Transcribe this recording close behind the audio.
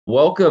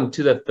Welcome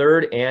to the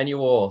third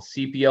annual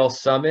CPL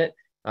Summit.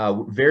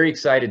 Very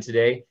excited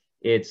today.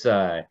 It's,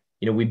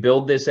 we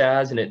build this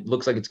and it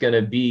looks like it's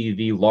going to be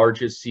the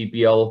largest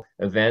CPL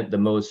event, the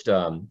most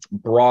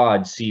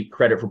broad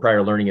credit for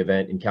prior learning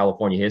event in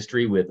California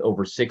history, with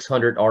over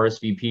 600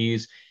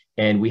 RSVPs.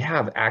 And we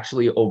have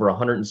actually over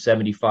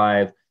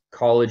 175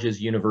 colleges,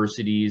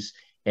 universities,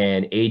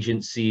 and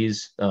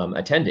agencies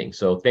attending.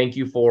 So thank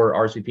you for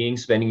RSVPing,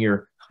 spending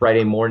your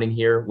Friday morning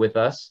here with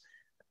us.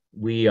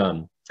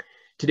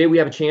 Today, we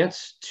have a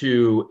chance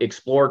to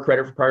explore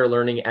credit for prior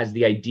learning as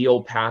the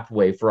ideal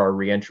pathway for our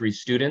reentry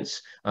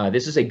students.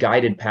 This is a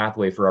guided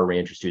pathway for our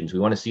reentry students. We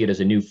want to see it as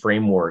a new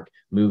framework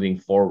moving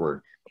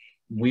forward.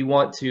 We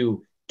want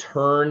to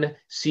turn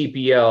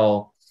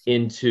CPL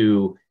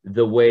into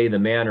the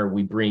manner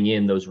we bring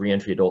in those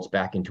reentry adults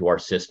back into our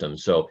system.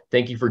 So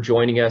thank you for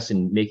joining us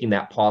and making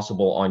that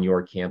possible on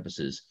your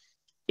campuses.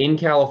 In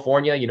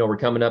California, we're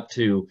coming up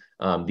to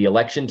the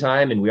election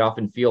time, and we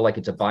often feel like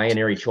it's a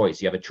binary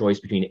choice. You have a choice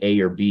between A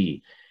or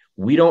B.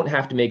 We don't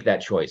have to make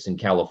that choice in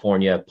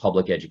California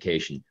public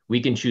education.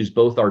 We can choose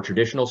both our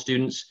traditional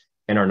students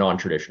and our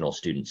non-traditional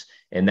students.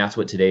 And that's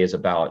what today is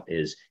about,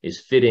 is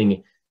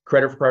fitting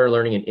credit for prior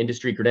learning and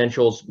industry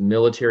credentials,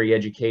 military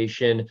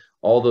education,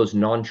 all those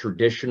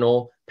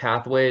non-traditional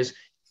pathways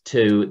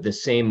to the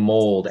same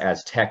mold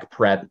as tech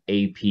prep,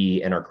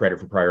 AP, and our credit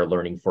for prior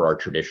learning for our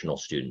traditional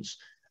students.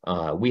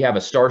 We have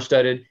a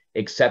star-studded,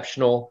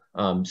 exceptional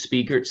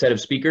set of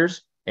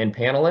speakers and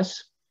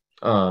panelists.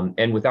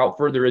 And without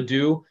further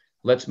ado,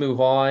 let's move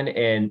on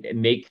and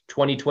make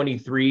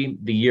 2023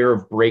 the year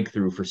of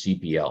breakthrough for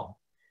CPL.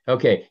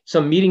 Okay,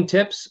 some meeting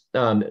tips.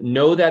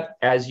 Know that,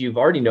 as you've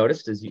already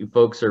noticed, as you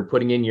folks are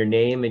putting in your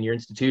name and your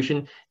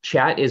institution,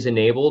 chat is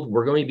enabled.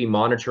 We're going to be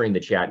monitoring the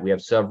chat. We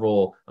have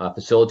several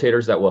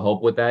facilitators that will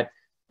help with that.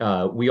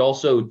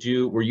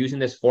 We're using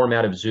this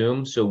format of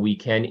Zoom so we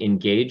can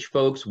engage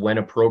folks when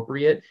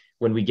appropriate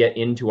when we get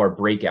into our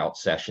breakout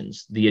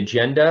sessions. The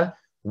agenda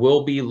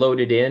will be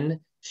loaded in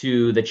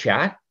to the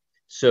chat.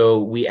 So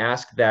we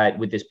ask that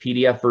with this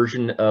PDF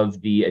version of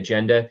the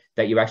agenda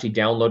that you actually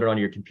download it on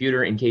your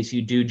computer in case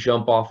you do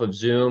jump off of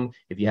Zoom.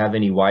 If you have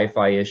any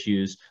Wi-Fi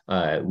issues,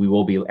 we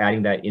will be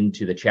adding that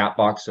into the chat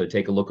box. So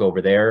take a look over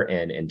there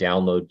and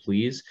download,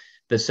 please.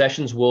 The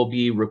sessions will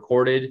be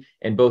recorded,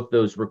 and both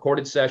those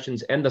recorded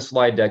sessions and the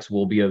slide decks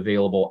will be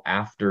available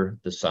after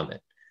the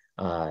summit.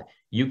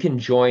 You can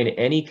join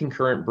any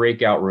concurrent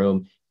breakout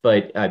room,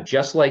 but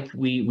just like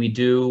we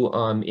do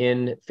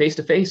in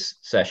face-to-face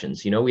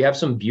sessions, we have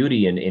some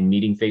beauty in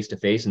meeting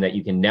face-to-face and that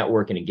you can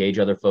network and engage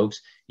other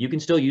folks. You can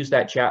still use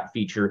that chat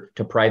feature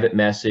to private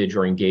message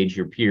or engage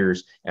your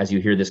peers as you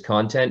hear this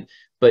content.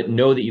 But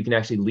know that you can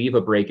actually leave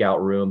a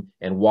breakout room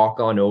and walk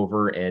on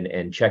over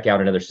and check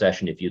out another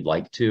session if you'd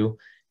like to.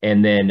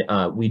 And then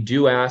we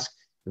do ask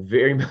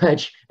very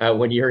much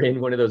when you're in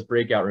one of those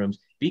breakout rooms,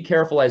 be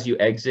careful as you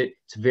exit.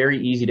 It's very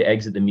easy to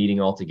exit the meeting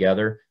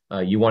altogether.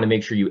 You want to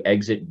make sure you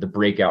exit the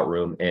breakout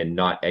room and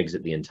not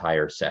exit the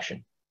entire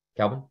session.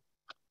 Calvin?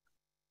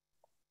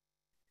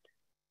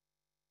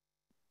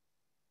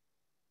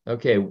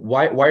 Okay,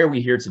 why are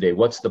we here today?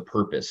 What's the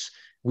purpose?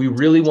 We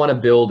really want to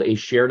build a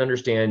shared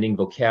understanding,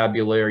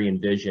 vocabulary,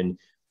 and vision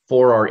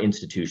for our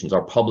institutions,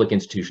 our public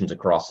institutions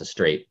across the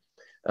state.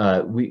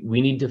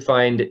 We need to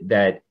find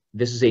that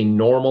this is a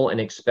normal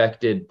and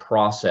expected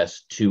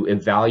process to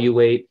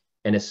evaluate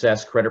and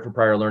assess credit for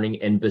prior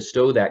learning and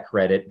bestow that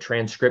credit,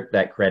 transcript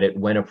that credit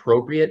when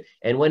appropriate,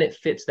 and when it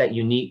fits that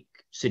unique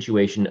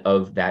situation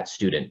of that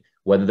student,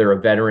 whether they're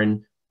a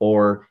veteran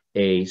or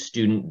a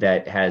student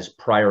that has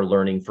prior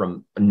learning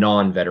from a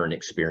non-veteran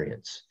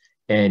experience.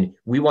 And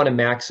we want to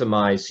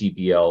maximize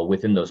CPL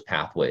within those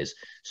pathways.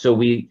 So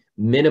we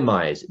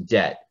minimize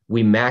debt,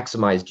 we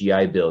maximize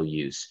GI Bill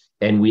use,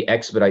 and we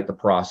expedite the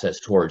process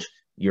towards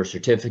your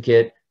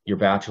certificate, your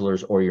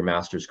bachelor's, or your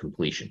master's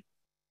completion.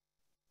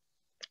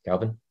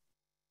 Calvin?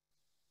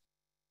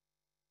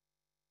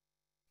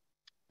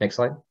 Next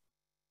slide.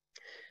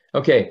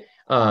 Okay,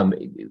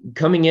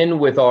 coming in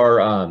with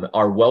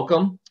our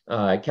welcome.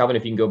 Calvin,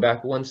 if you can go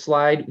back one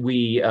slide.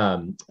 We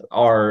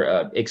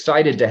are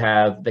excited to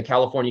have the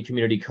California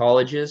Community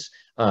Colleges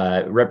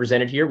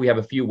represented here. We have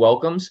a few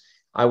welcomes.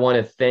 I want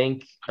to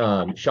thank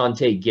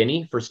Shantae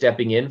Guinea for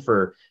stepping in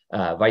for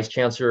Vice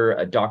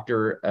Chancellor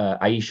Dr.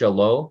 Aisha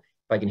Lowe.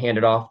 If I can hand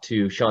it off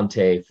to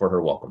Shantae for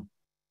her welcome.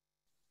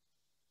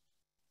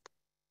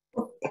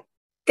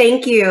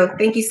 Thank you.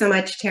 Thank you so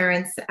much,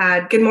 Terrence.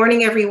 Good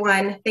morning,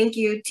 everyone. Thank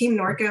you, Team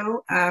Norco,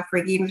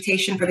 for the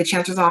invitation for the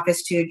Chancellor's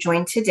Office to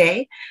join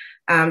today.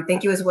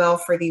 Thank you as well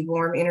for the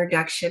warm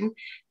introduction.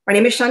 My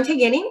name is Shantae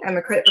Guinea. I'm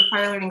a Credit for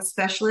Prior Learning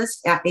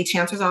Specialist at the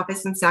Chancellor's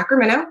Office in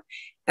Sacramento,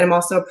 and I'm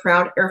also a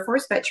proud Air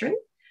Force veteran.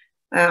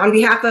 On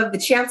behalf of the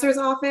Chancellor's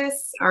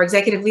Office, our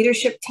executive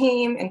leadership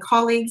team and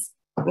colleagues,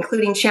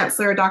 including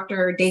Chancellor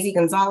Dr. Daisy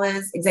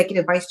Gonzalez,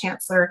 Executive Vice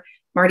Chancellor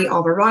Marty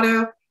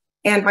Alvarado,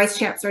 and Vice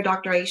Chancellor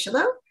Dr. Aisha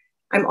Lowe,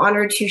 I'm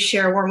honored to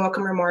share warm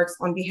welcome remarks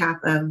on behalf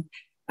of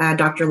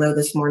Dr. Lowe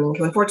this morning,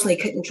 who unfortunately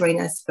couldn't join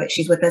us, but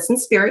she's with us in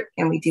spirit,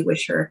 and we do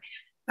wish her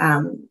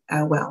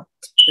well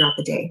throughout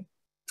the day.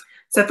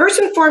 So first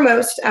and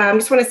foremost, I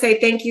just want to say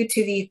thank you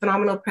to the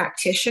phenomenal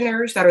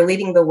practitioners that are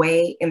leading the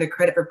way in the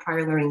credit for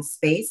prior learning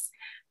space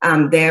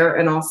there,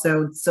 and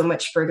also so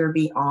much further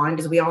beyond.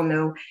 As we all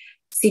know,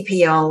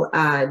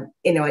 CPL,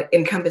 it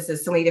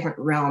encompasses so many different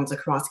realms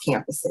across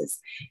campuses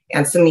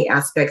and so many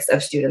aspects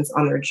of students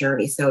on their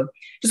journey. So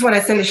just want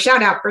to send a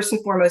shout out first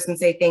and foremost and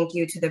say thank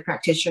you to the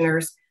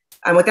practitioners.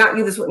 Without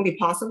you, this wouldn't be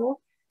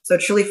possible. So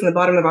truly from the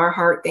bottom of our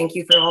heart, thank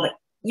you for all that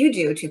you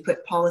do to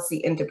put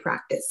policy into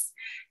practice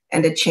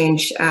and to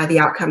change the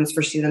outcomes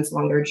for students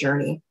along their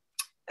journey.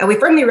 We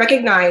firmly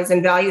recognize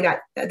and value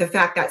the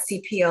fact that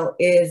CPL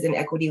is an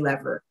equity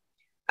lever.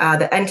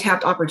 The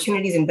untapped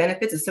opportunities and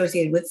benefits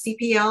associated with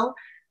CPL,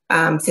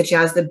 such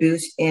as the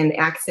boost in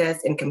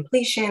access and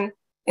completion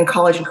and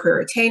college and career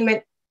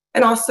attainment,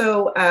 and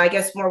also, I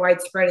guess more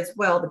widespread as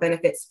well, the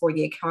benefits for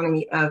the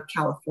economy of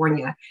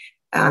California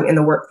in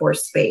the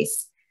workforce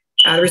space.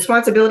 The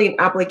responsibility and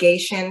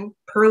obligation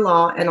per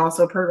law and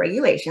also per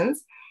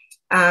regulations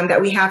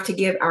that we have to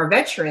give our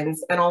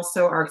veterans and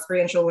also our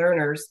experiential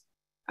learners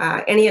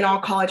any and all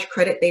college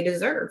credit they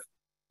deserve.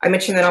 I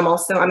mentioned that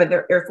I'm an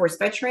Air Force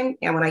veteran,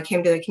 and when I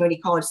came to the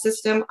community college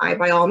system, I,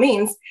 by all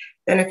means,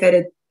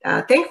 benefited,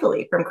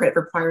 thankfully, from credit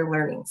for prior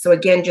learning. So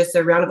again, just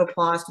a round of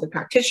applause to the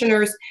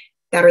practitioners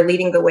that are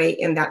leading the way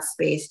in that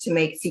space to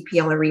make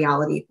CPL a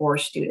reality for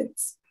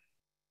students.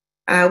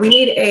 We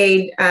need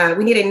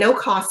a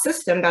no-cost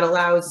system that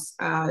allows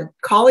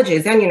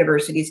colleges and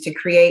universities to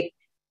create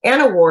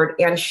and award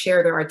and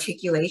share their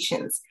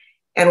articulations.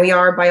 And we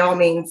are, by all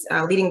means,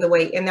 leading the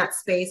way in that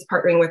space,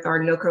 partnering with our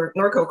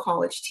Norco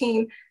College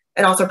team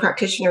and also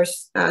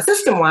practitioners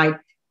system-wide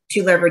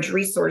to leverage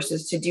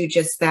resources to do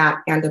just that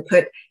and to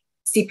put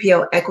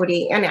CPL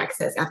equity and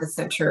access at the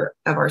center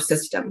of our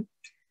system.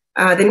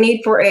 The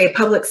need for a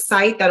public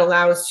site that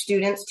allows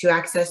students to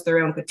access their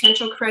own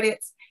potential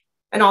credits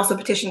and also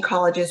petition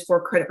colleges for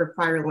credit for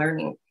prior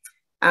learning.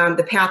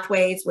 The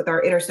pathways with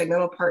our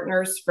intersegmental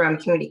partners from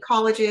community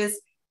colleges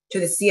to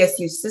the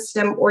CSU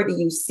system or the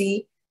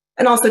UC,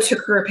 and also to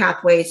career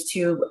pathways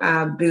to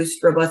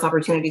boost robust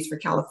opportunities for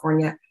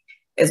California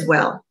as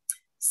well.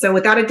 So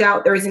without a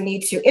doubt, there is a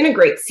need to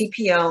integrate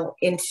CPL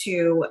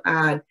into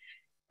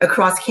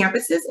across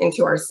campuses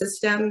into our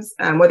systems,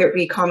 whether it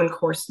be common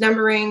course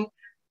numbering,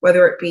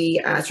 whether it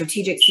be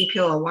strategic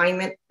CPL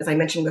alignment, as I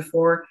mentioned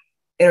before,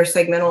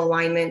 intersegmental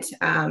alignment,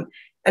 and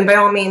by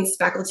all means,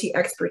 faculty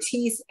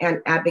expertise and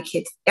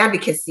advocacy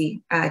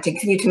to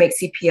continue to make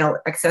CPL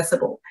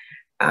accessible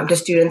to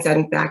students that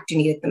in fact do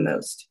need it the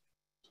most.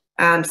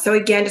 So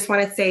again, just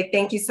want to say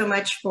thank you so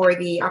much for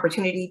the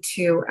opportunity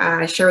to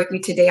share with you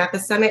today at the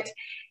summit.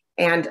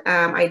 And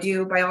I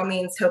do, by all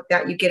means, hope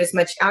that you get as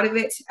much out of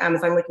it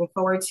as I'm looking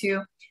forward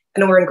to. I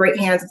know we're in great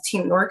hands with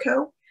Team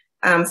Norco.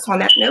 So on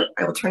that note,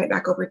 I will turn it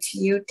back over to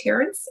you,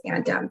 Terrence.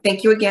 And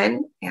thank you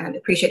again, and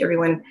appreciate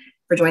everyone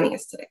for joining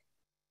us today.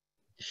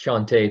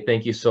 Shantae,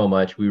 thank you so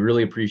much. We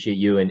really appreciate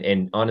you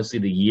and honestly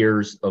the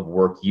years of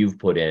work you've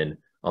put in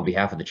on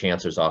behalf of the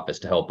Chancellor's Office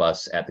to help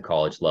us at the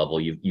college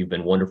level. You've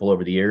been wonderful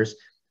over the years.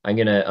 I'm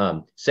going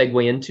to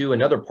segue into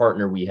another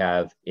partner we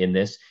have in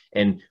this,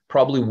 and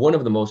probably one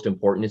of the most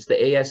important. It's the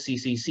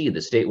ASCCC, the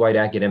Statewide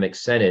Academic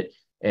Senate,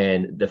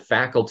 and the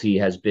faculty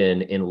has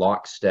been in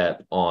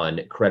lockstep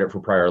on credit for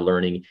prior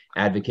learning,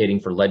 advocating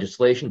for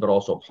legislation, but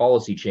also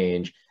policy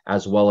change,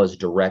 as well as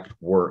direct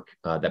work,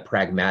 that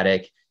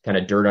pragmatic kind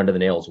of dirt under the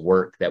nails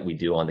work that we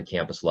do on the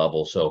campus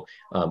level. So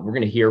we're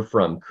going to hear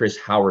from Chris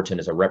Howerton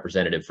as a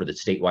representative for the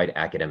Statewide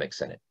Academic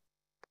Senate.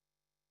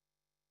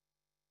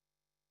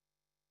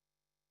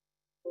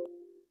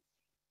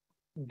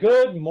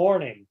 Good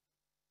morning.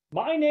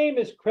 My name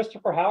is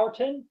Christopher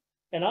Howerton,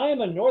 and I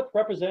am a North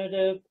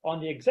representative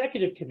on the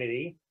Executive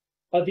Committee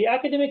of the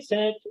Academic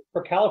Senate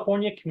for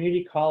California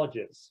Community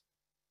Colleges.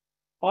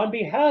 On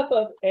behalf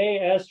of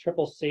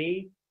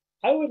ASCCC,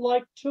 I would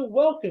like to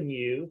welcome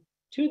you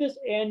to this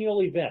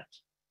annual event.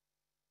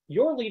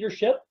 Your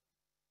leadership,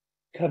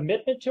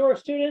 commitment to our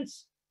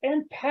students,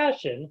 and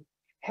passion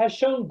has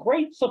shown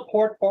great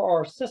support for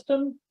our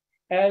system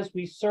as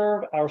we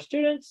serve our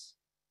students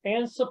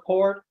and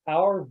support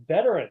our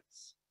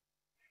veterans.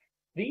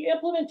 The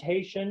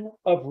implementation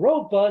of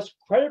robust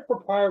credit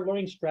for prior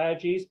learning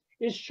strategies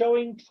is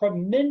showing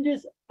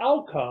tremendous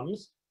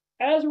outcomes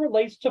as it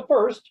relates to,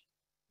 first,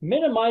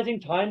 minimizing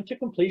time to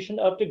completion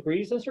of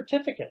degrees and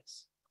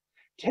certificates,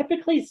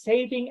 typically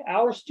saving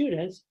our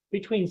students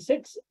between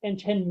 6 and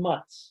 10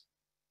 months.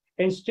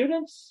 And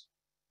students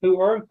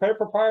who earn credit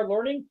for prior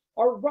learning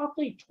are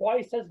roughly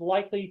twice as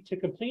likely to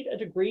complete a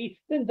degree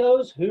than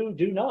those who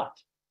do not.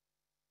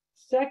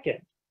 Second,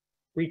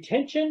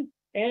 retention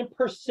and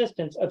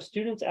persistence of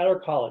students at our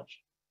college.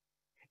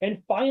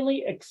 And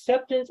finally,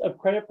 acceptance of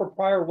credit for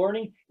prior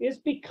learning is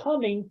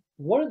becoming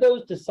one of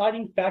those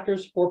deciding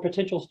factors for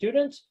potential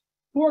students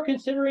who are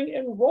considering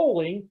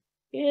enrolling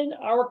in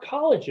our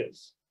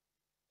colleges.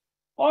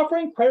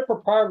 Offering credit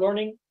for prior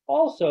learning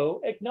also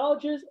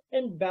acknowledges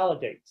and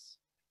validates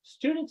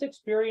students'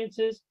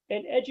 experiences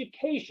and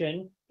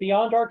education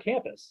beyond our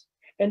campus,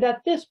 and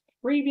that this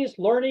previous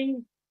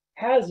learning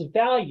has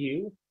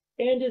value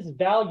and is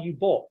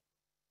valuable.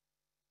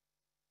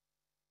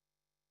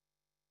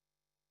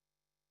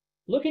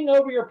 Looking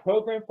over your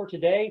program for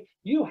today,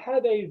 you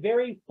have a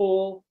very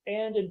full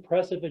and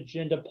impressive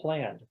agenda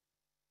planned.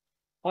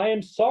 I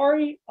am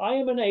sorry I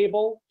am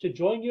unable to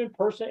join you in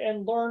person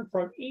and learn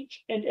from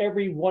each and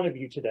every one of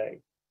you today.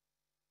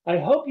 I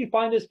hope you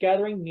find this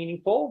gathering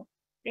meaningful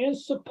and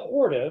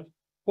supportive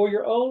for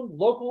your own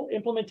local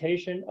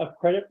implementation of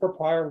credit for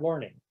prior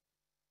learning.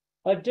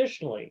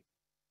 Additionally,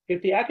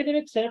 if the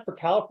Academic Senate for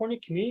California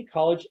Community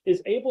College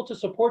is able to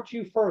support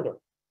you further,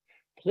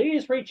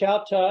 please reach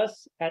out to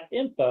us at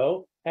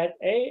info@asccc.org.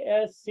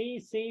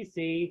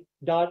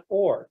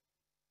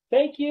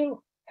 Thank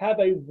you. Have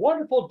a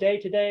wonderful day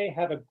today.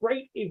 Have a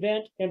great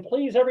event. And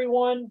please,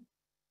 everyone,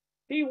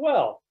 be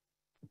well.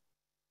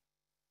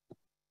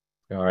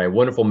 All right,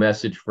 wonderful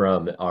message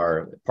from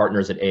our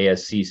partners at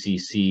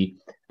ASCCC.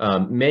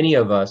 Many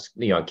of us,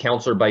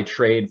 counselor by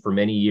trade for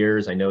many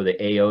years. I know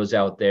the AOs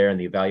out there and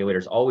the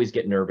evaluators always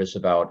get nervous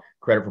about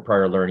credit for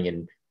prior learning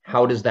and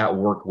how does that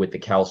work with the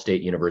Cal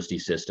State University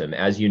system.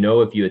 As you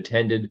know, if you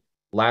attended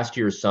last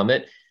year's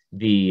summit,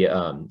 the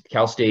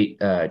Cal State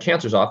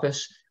Chancellor's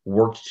Office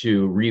worked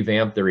to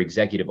revamp their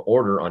executive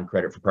order on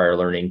credit for prior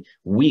learning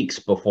weeks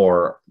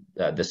before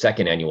the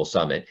second annual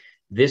summit.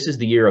 This is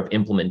the year of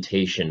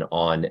implementation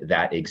on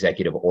that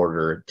executive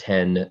order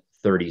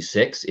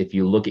 1036. If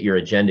you look at your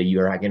agenda, you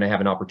are going to have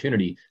an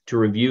opportunity to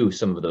review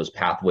some of those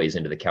pathways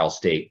into the Cal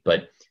State.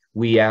 But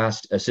we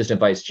asked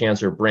Assistant Vice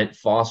Chancellor Brent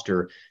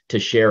Foster to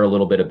share a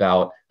little bit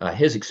about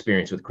his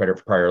experience with credit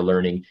for prior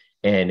learning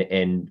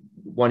and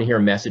want to hear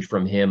a message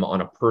from him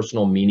on a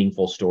personal,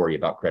 meaningful story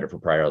about credit for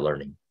prior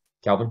learning.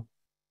 Calvin?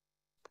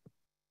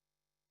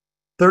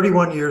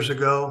 31 years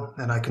ago,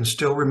 and I can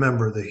still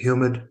remember the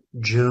humid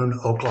June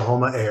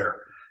Oklahoma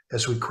air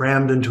as we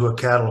crammed into a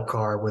cattle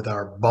car with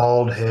our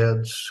bald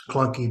heads,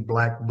 clunky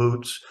black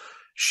boots,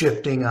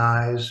 shifting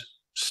eyes,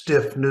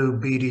 stiff new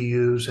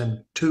BDUs,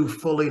 and 2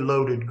 fully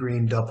loaded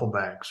green duffel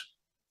bags.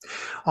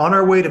 On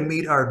our way to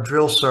meet our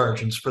drill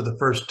sergeants for the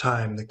first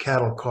time, the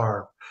cattle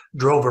car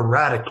drove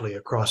erratically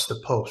across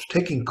the post,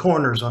 taking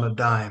corners on a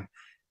dime,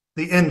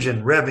 the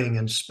engine revving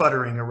and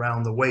sputtering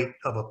around the weight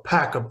of a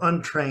pack of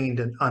untrained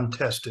and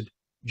untested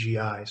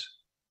GIs.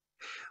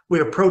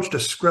 We approached a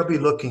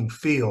scrubby-looking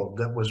field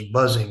that was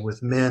buzzing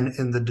with men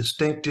in the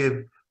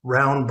distinctive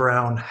round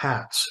brown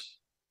hats.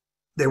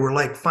 They were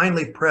like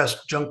finely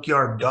pressed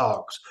junkyard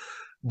dogs,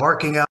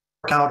 barking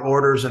out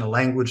orders in a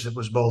language that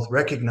was both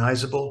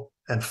recognizable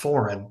and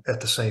foreign at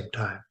the same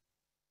time.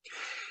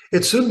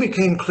 It soon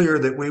became clear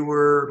that we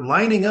were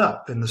lining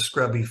up in the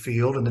scrubby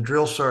field, and the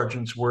drill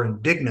sergeants were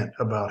indignant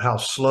about how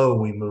slow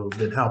we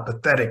moved and how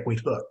pathetic we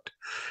looked.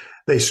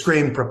 They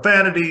screamed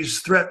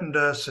profanities, threatened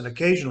us, and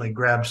occasionally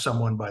grabbed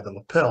someone by the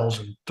lapels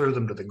and threw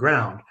them to the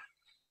ground.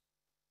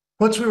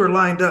 Once we were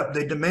lined up,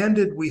 they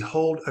demanded we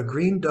hold a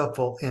green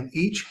duffel in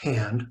each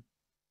hand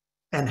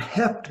and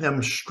heft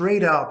them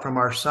straight out from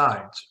our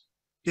sides.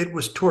 It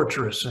was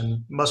torturous,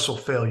 and muscle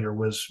failure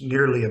was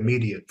nearly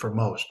immediate for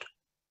most.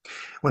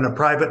 When a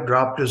private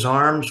dropped his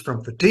arms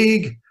from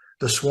fatigue,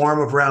 the swarm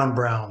of round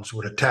browns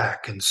would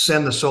attack and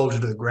send the soldier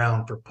to the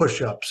ground for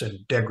push-ups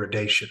and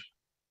degradation.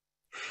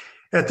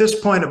 At this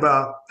point,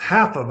 about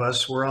half of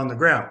us were on the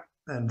ground,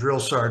 and drill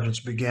sergeants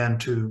began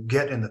to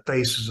get in the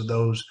faces of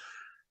those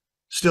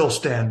still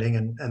standing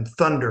and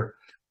thunder,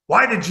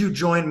 "Why did you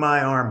join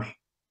my army?"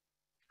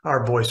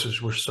 Our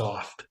voices were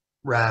soft,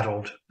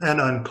 rattled, and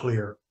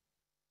unclear.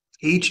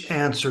 Each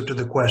answer to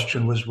the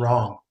question was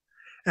wrong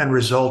and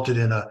resulted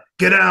in a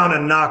 "get down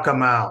and knock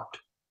 'em out."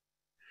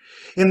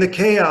 In the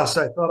chaos,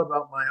 I thought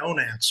about my own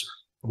answer.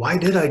 Why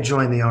did I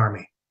join the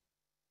Army?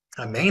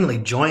 I mainly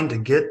joined to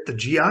get the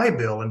GI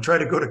Bill and try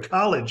to go to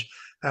college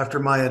after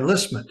my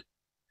enlistment.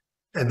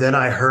 And then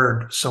I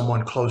heard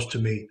someone close to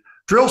me,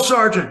 "Drill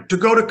sergeant, to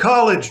go to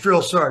college,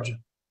 drill sergeant."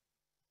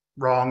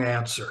 Wrong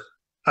answer.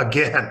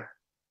 Again.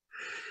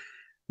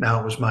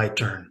 Now it was my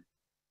turn.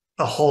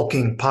 A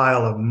hulking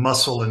pile of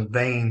muscle and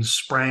veins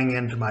sprang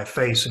into my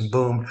face and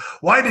boomed,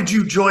 "Why did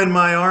you join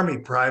my army,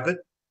 Private?"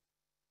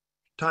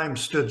 Time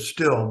stood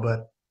still,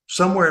 but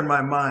somewhere in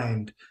my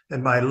mind,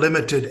 in my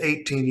limited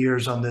 18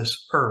 years on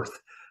this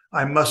earth,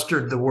 I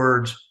mustered the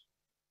words,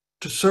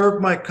 "To serve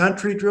my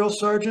country, drill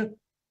sergeant?"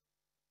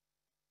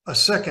 A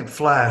second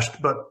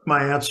flashed, but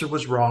my answer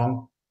was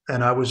wrong,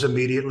 and I was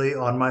immediately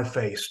on my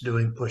face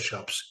doing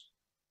push-ups.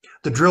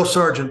 The drill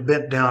sergeant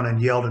bent down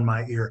and yelled in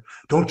my ear,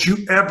 "Don't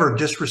you ever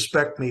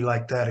disrespect me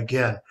like that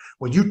again.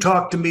 When you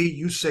talk to me,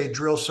 you say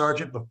drill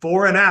sergeant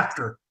before and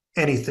after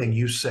anything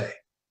you say."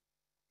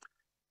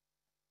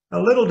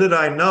 Now, little did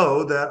I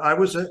know that I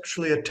was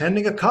actually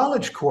attending a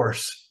college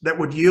course that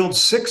would yield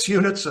 6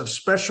 units of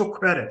special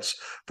credits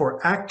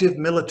for active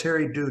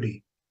military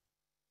duty.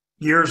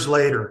 Years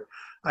later,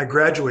 I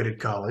graduated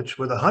college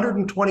with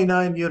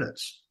 129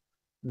 units,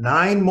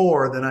 9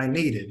 more than I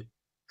needed.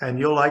 And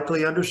you'll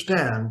likely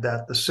understand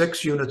that the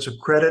 6 units of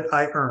credit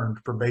I earned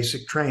for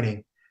basic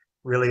training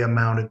really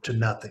amounted to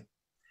nothing.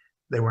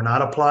 They were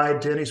not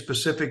applied to any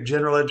specific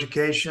general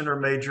education or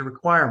major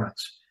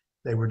requirements.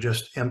 They were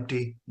just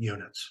empty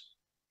units.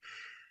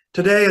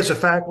 Today, as a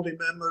faculty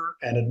member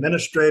and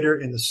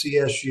administrator in the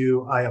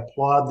CSU, I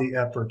applaud the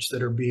efforts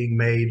that are being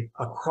made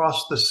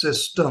across the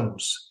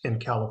systems in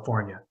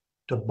California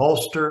to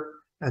bolster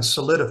and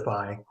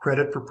solidify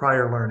credit for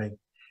prior learning.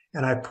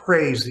 And I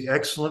praise the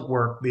excellent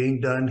work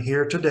being done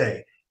here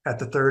today at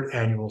the 3rd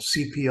Annual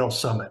CPL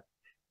Summit.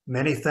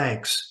 Many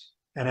thanks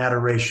and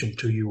adoration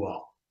to you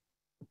all.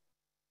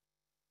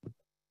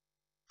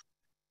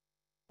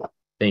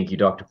 Thank you,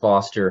 Dr.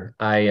 Foster.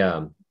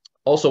 I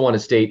also want to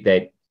state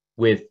that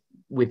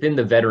within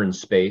the veteran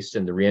space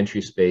and the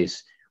reentry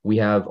space, we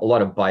have a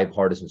lot of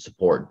bipartisan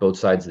support. Both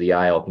sides of the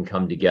aisle can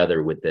come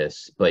together with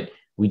this, but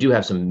we do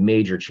have some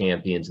major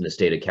champions in the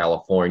state of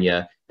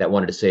California that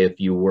wanted to say a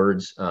few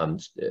words.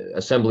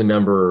 Assembly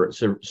member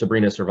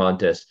Sabrina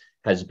Cervantes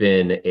has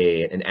been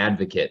an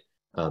advocate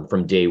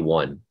from day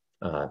one.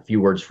 A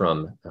few words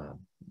from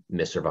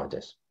Ms.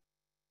 Cervantes.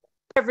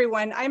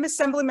 Everyone, I'm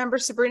Assemblymember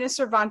Sabrina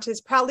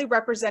Cervantes, proudly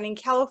representing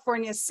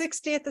California's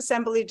 60th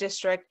Assembly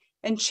District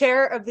and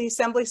chair of the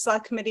Assembly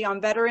Select Committee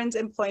on Veterans,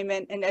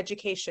 Employment, and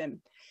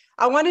Education.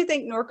 I want to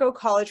thank Norco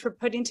College for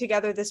putting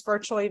together this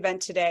virtual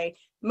event today.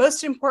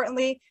 Most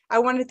importantly, I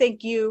want to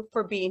thank you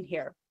for being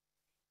here.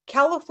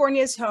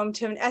 California is home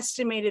to an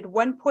estimated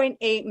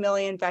 1.8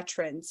 million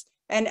veterans,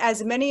 and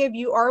as many of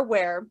you are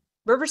aware,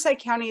 Riverside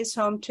County is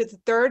home to the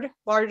 3rd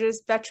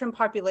largest veteran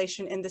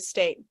population in the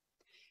state.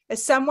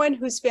 As someone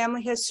whose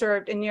family has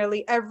served in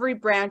nearly every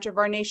branch of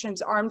our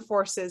nation's armed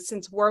forces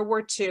since World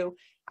War II,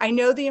 I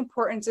know the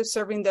importance of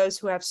serving those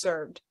who have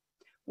served.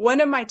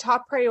 One of my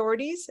top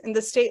priorities in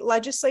the state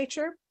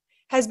legislature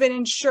has been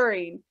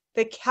ensuring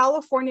that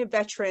California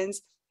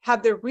veterans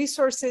have the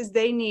resources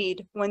they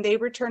need when they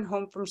return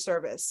home from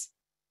service.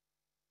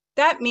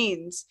 That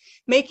means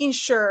making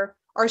sure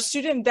our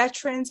student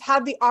veterans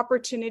have the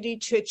opportunity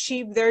to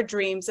achieve their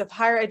dreams of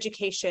higher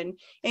education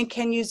and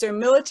can use their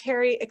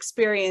military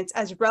experience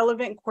as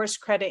relevant course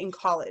credit in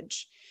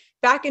college.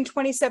 Back in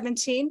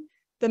 2017,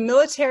 the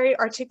Military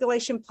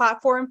Articulation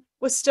Platform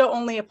was still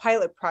only a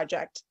pilot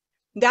project.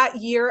 That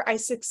year, I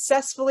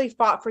successfully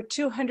fought for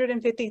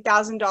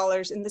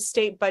 $250,000 in the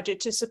state budget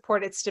to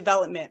support its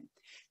development.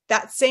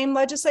 That same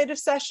legislative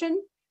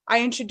session,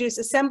 I introduced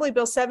Assembly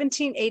Bill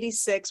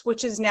 1786,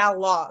 which is now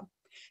law,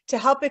 to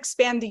help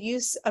expand the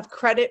use of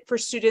credit for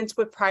students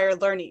with prior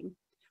learning.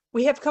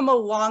 We have come a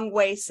long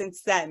way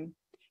since then.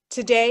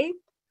 Today,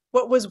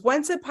 what was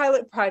once a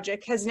pilot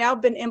project has now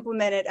been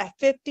implemented at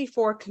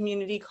 54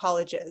 community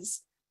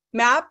colleges.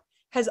 MAP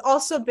has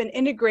also been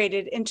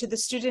integrated into the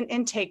student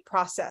intake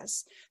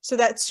process so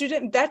that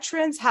student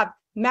veterans have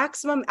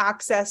maximum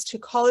access to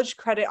college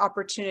credit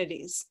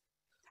opportunities.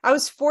 I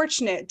was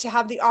fortunate to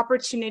have the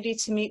opportunity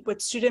to meet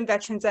with student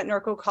veterans at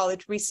Norco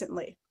College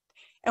recently,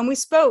 and we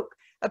spoke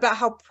about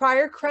how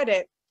prior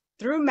credit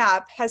through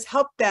MAP has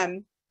helped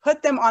them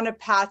put them on a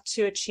path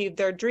to achieve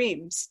their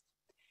dreams.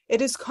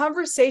 It is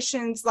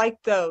conversations like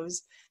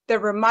those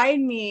that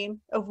remind me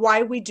of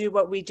why we do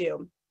what we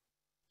do.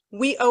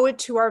 We owe it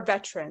to our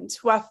veterans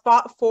who have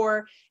fought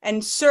for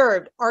and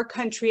served our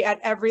country at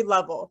every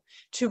level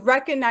to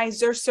recognize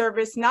their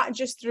service not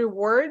just through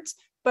words,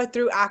 but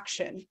through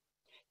action.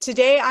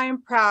 Today, I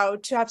am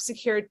proud to have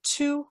secured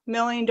 $2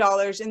 million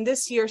in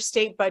this year's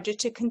state budget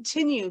to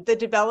continue the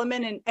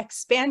development and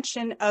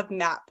expansion of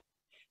MAP,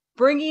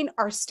 bringing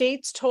our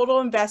state's total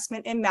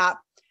investment in MAP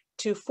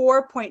to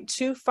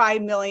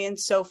 $4.25 million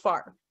so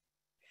far.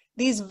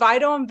 These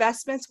vital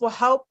investments will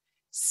help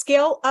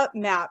scale up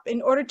MAP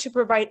in order to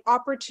provide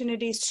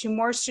opportunities to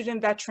more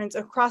student veterans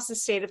across the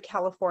state of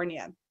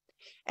California.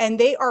 And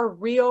they are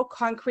real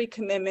concrete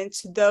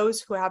commitments to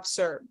those who have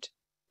served.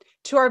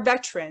 To our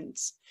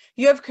veterans,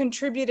 you have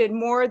contributed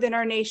more than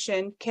our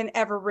nation can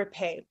ever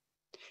repay.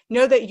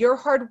 Know that your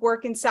hard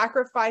work and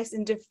sacrifice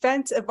in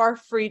defense of our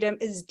freedom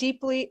is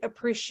deeply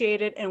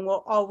appreciated and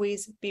will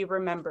always be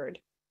remembered.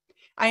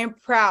 I am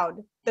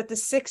proud that the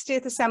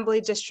 60th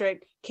Assembly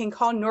District can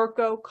call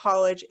Norco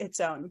College its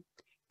own.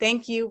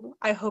 Thank you.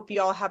 I hope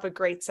you all have a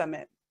great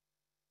summit.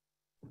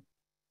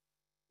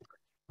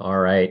 All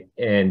right.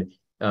 And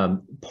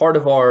part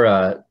of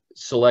our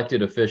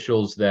selected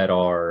officials that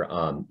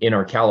are in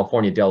our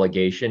California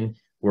delegation,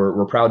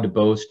 we're proud to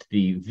boast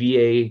the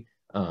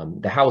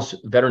the House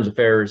Veterans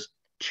Affairs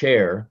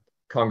Chair,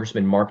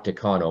 Congressman Mark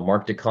Takano.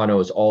 Mark Takano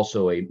is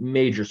also a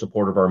major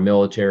supporter of our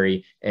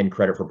military and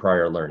credit for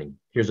prior learning.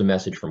 Here's a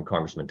message from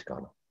Congressman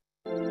Takano.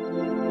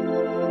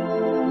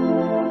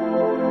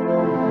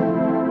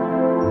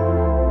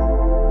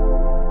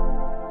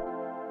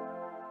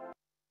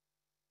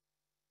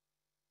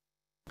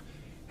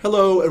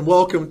 Hello and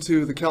welcome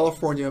to the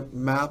California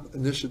MAP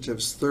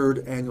Initiative's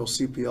 3rd Annual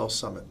CPL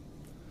Summit.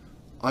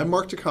 I'm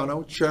Mark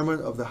Takano, Chairman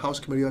of the House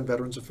Committee on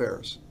Veterans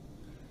Affairs.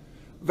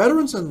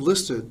 Veterans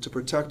enlisted to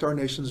protect our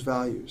nation's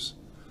values,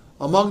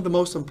 among the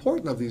most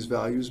important of these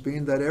values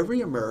being that every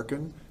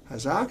American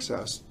has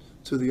access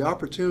to the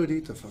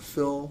opportunity to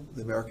fulfill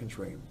the American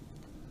dream.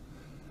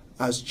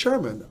 As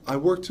chairman, I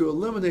work to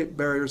eliminate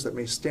barriers that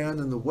may stand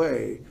in the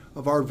way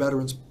of our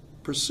veterans'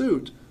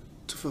 pursuit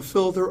to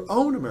fulfill their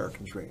own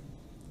American dream.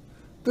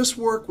 This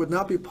work would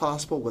not be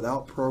possible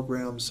without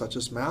programs such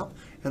as MAP,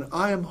 and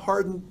I am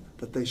heartened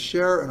that they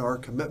share in our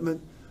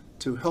commitment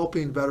to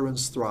helping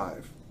veterans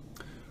thrive.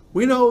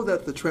 We know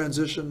that the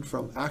transition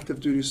from active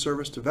duty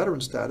service to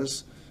veteran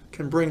status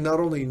can bring not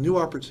only new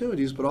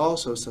opportunities, but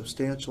also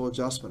substantial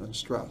adjustment and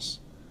stress.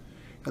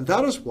 And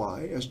that is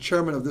why, as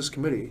chairman of this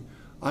committee,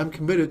 I'm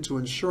committed to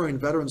ensuring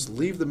veterans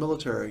leave the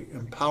military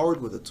empowered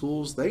with the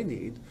tools they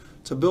need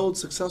to build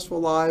successful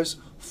lives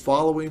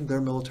following their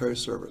military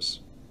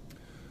service.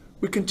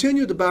 We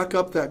continue to back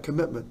up that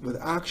commitment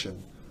with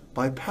action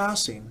by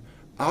passing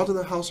out of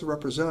the House of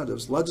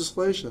Representatives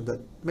legislation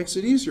that makes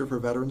it easier for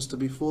veterans to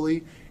be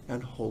fully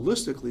and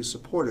holistically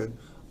supported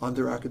on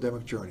their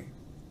academic journey.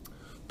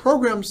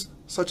 Programs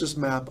such as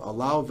MAP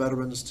allow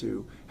veterans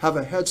to have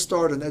a head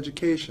start in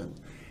education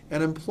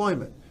and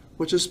employment,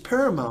 which is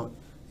paramount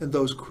in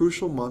those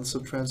crucial months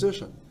of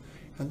transition.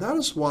 And that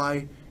is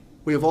why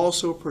we have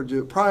also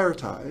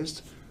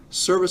prioritized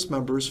service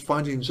members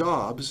finding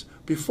jobs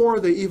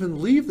before they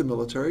even leave the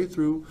military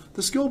through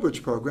the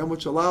SkillBridge program,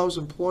 which allows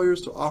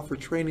employers to offer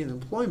training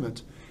and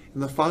employment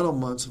in the final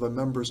months of a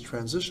member's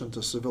transition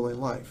to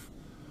civilian life.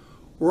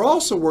 We're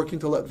also working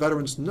to let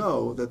veterans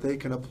know that they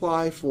can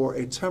apply for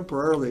a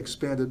temporarily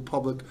expanded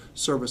public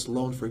service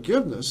loan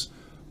forgiveness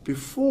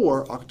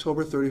before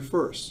October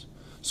 31st.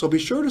 So be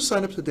sure to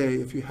sign up today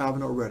if you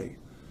haven't already.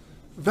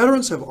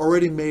 Veterans have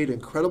already made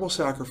incredible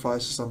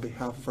sacrifices on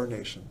behalf of our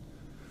nation.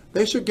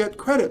 They should get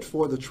credit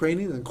for the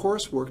training and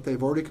coursework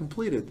they've already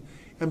completed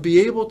and be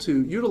able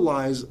to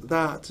utilize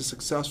that to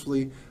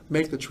successfully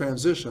make the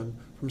transition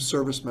from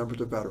service member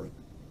to veteran.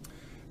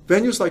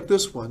 Venues like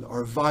this one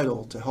are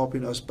vital to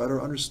helping us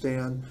better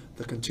understand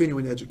the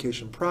continuing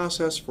education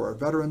process for our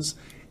veterans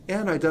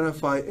and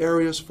identify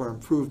areas for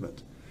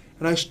improvement.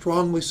 And I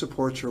strongly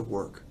support your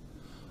work.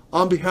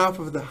 On behalf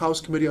of the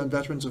House Committee on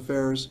Veterans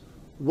Affairs,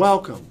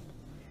 welcome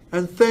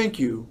and thank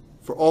you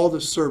for all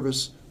the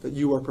service that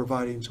you are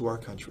providing to our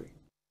country.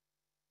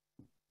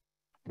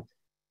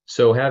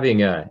 So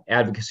having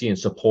advocacy and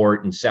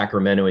support in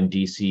Sacramento and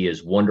DC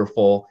is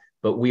wonderful,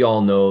 but we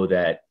all know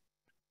that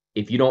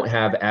if you don't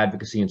have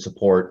advocacy and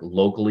support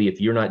locally,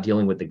 if you're not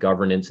dealing with the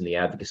governance and the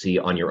advocacy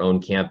on your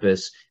own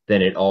campus,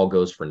 then it all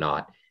goes for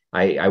naught.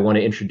 I want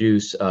to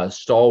introduce a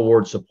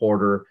stalwart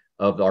supporter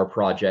of our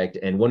project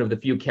and one of the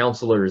few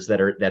counselors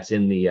that's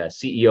in the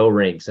CEO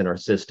ranks in our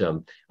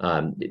system,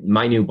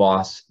 my new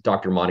boss,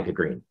 Dr. Monica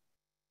Green.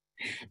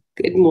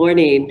 Good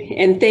morning,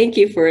 and thank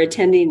you for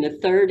attending the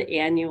third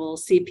annual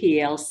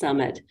CPL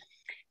Summit.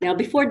 Now,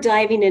 before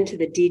diving into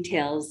the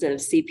details of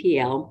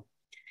CPL,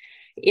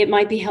 it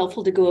might be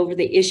helpful to go over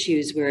the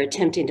issues we're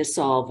attempting to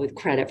solve with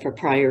credit for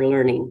prior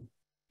learning,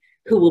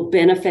 who will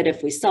benefit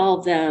if we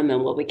solve them,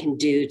 and what we can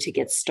do to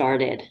get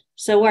started.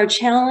 So our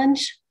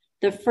challenge,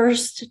 the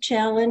first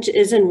challenge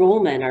is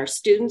enrollment. Our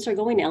students are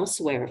going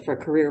elsewhere for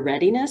career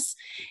readiness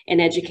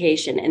and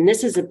education, and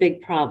this is a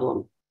big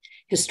problem.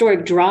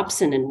 Historic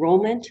drops in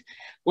enrollment,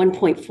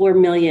 1.4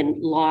 million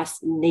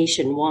lost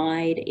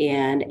nationwide,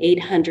 and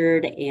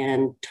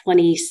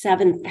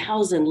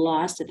 827,000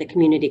 lost at the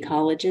community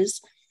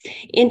colleges,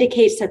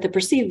 indicates that the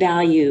perceived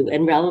value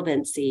and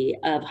relevancy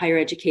of higher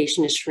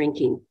education is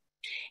shrinking,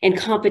 and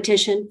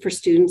competition for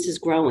students is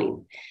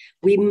growing.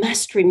 We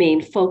must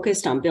remain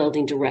focused on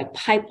building direct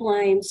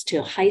pipelines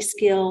to high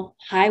skill,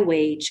 high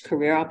wage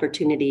career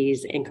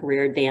opportunities and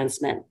career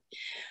advancement.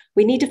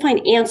 We need to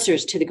find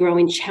answers to the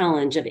growing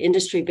challenge of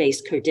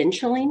industry-based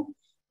credentialing,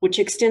 which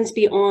extends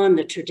beyond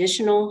the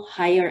traditional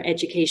higher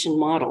education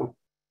model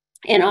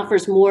and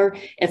offers more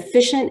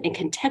efficient and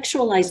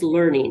contextualized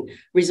learning,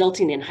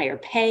 resulting in higher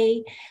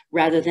pay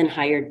rather than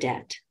higher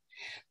debt.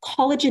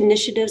 College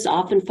initiatives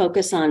often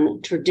focus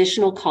on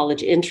traditional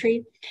college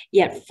entry,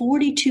 yet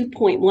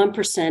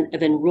 42.1%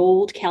 of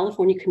enrolled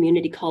California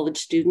community college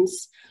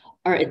students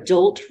are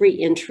adult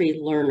reentry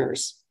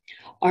learners.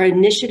 Our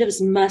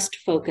initiatives must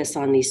focus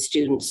on these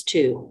students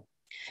too.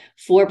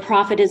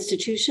 For-profit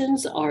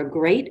institutions are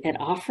great at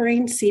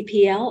offering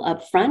CPL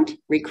upfront,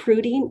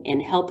 recruiting,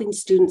 and helping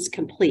students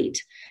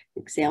complete.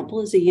 Example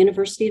is the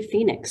University of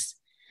Phoenix.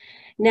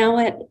 Now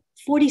at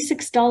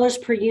 $46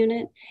 per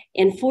unit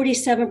and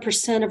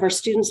 47% of our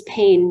students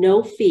paying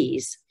no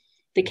fees,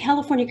 the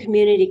California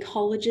community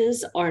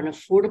colleges are an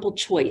affordable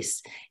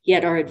choice,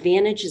 yet our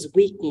advantage is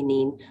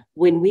weakening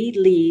when we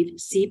leave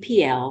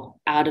CPL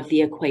out of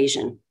the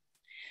equation.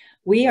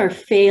 We are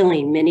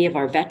failing many of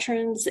our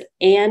veterans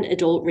and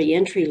adult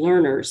reentry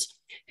learners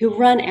who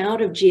run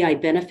out of GI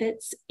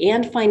benefits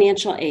and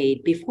financial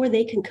aid before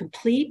they can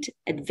complete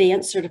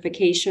advanced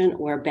certification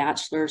or a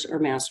bachelor's or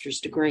master's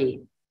degree.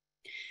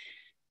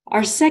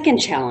 Our second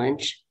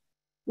challenge,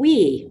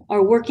 we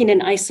are working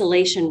in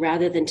isolation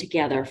rather than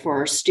together for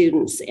our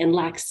students and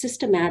lack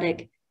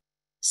systematic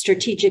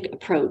strategic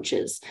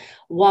approaches.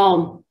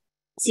 While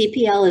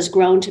CPL has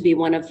grown to be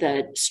one of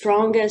the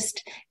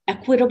strongest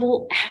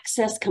equitable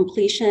access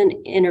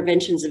completion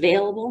interventions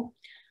available,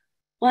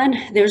 One,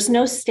 there's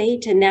no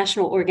state and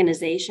national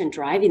organization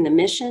driving the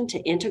mission to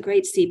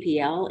integrate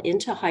CPL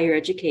into higher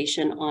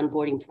education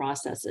onboarding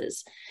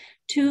processes.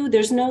 Two,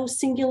 there's no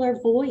singular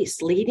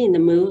voice leading the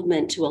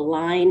movement to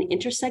align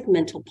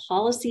intersegmental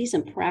policies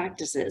and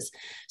practices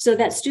so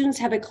that students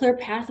have a clear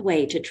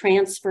pathway to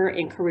transfer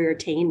and career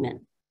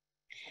attainment.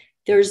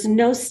 There's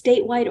no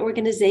statewide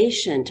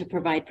organization to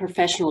provide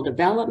professional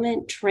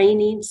development,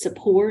 training,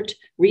 support,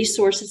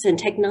 resources, and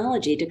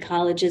technology to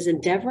colleges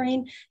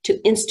endeavoring to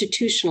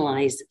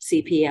institutionalize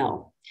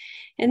CPL.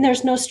 And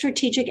there's no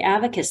strategic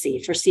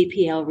advocacy for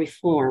CPL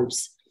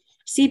reforms.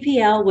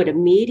 CPL would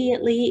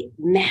immediately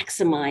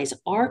maximize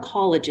our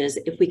colleges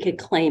if we could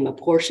claim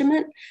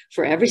apportionment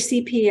for every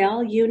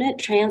CPL unit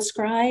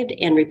transcribed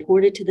and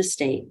reported to the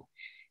state.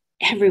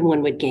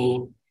 Everyone would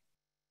gain,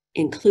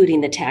 including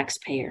the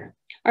taxpayer.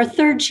 Our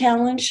third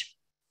challenge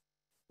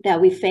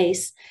that we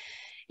face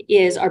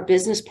is our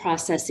business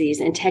processes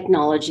and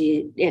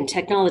technology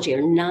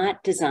are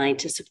not designed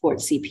to support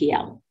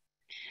CPL.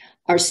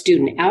 Our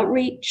student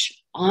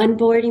outreach,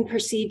 onboarding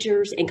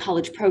procedures, and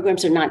college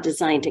programs are not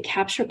designed to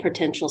capture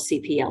potential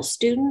CPL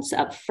students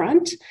up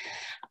front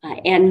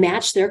and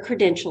match their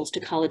credentials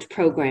to college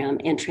program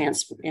and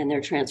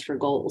their transfer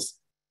goals.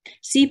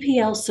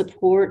 CPL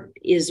support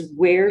is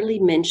rarely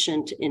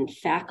mentioned in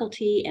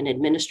faculty and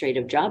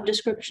administrative job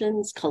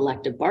descriptions,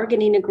 collective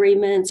bargaining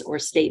agreements, or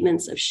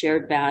statements of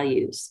shared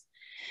values.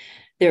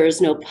 There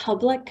is no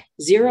public,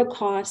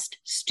 zero-cost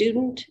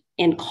student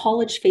and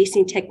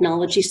college-facing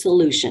technology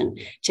solution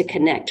to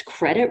connect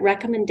credit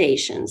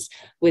recommendations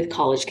with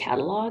college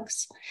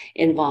catalogs,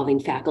 involving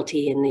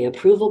faculty in the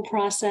approval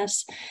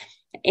process,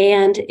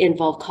 and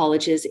involve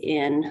colleges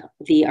in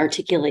the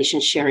articulation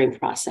sharing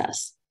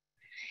process.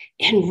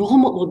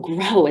 Enrollment will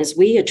grow as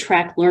we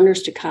attract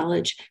learners to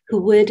college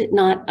who would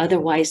not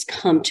otherwise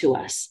come to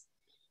us.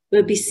 It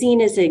would be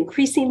seen as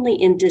increasingly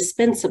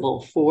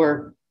indispensable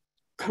for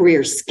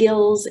career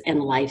skills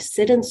and life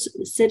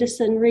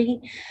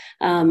citizenry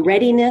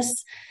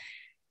readiness.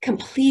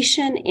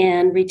 Completion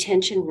and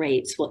retention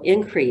rates will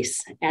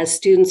increase as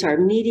students are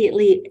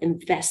immediately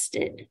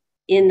invested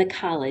in the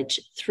college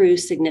through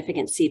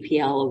significant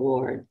CPL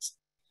awards.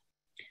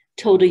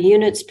 Total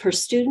units per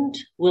student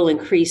will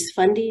increase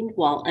funding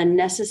while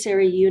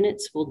unnecessary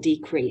units will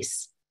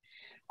decrease.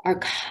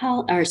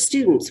 Our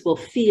students will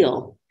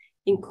feel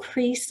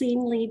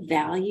increasingly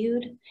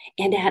valued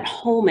and at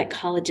home at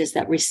colleges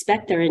that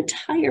respect their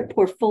entire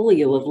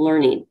portfolio of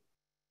learning.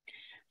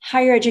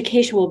 Higher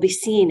education will be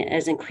seen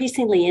as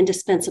increasingly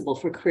indispensable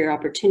for career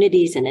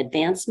opportunities and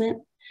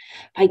advancement.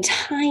 By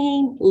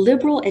tying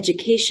liberal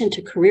education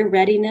to career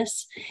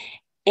readiness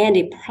and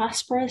a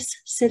prosperous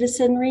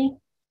citizenry,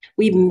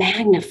 we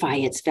magnify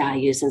its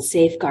values and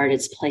safeguard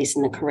its place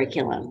in the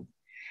curriculum.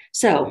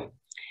 So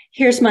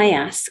here's my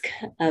ask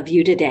of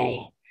you today.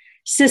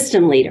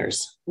 System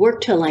leaders,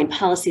 work to align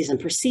policies and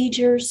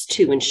procedures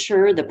to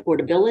ensure the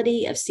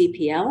portability of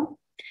CPL,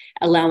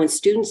 allowing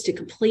students to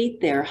complete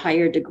their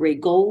higher degree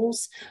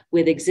goals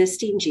with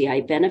existing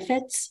GI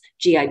benefits,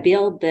 GI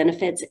Bill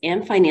benefits,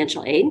 and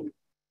financial aid.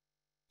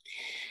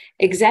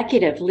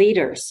 Executive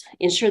leaders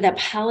ensure that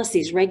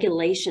policies,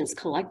 regulations,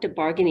 collective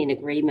bargaining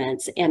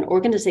agreements, and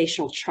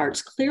organizational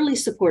charts clearly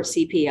support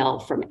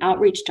CPL from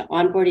outreach to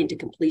onboarding to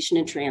completion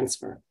and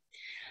transfer.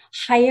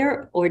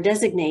 Hire or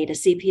designate a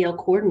CPL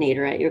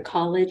coordinator at your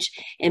college,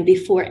 and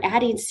before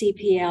adding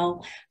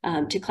CPL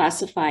to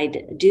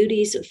classified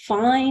duties,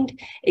 find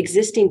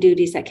existing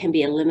duties that can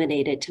be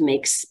eliminated to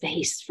make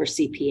space for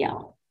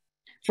CPL.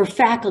 For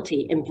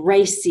faculty,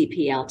 embrace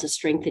CPL to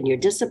strengthen your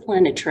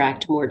discipline,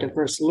 attract more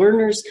diverse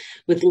learners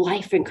with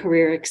life and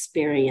career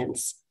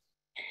experience,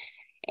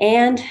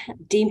 and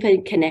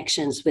deepen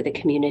connections with the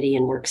community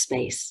and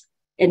workspace.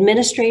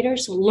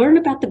 Administrators, learn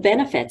about the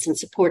benefits and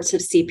supports of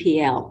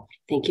CPL.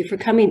 Thank you for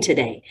coming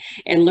today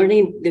and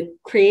learning the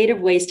creative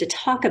ways to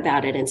talk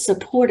about it and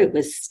support it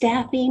with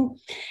staffing,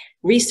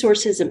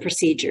 resources, and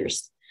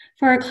procedures.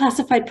 For our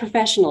classified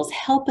professionals,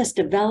 help us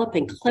develop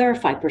and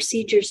clarify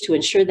procedures to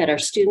ensure that our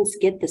students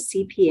get the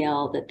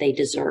CPL that they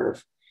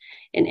deserve.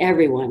 And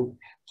everyone,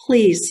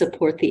 please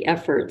support the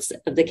efforts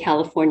of the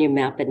California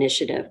MAP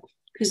Initiative,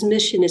 whose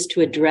mission is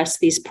to address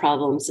these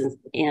problems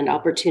and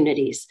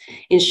opportunities,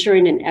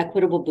 ensuring an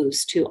equitable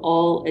boost to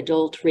all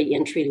adult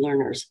reentry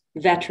learners,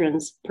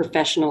 veterans,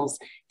 professionals,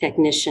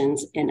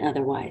 technicians, and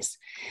otherwise.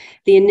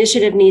 The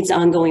initiative needs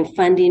ongoing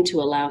funding to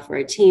allow for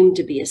a team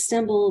to be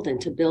assembled and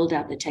to build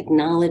out the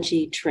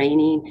technology,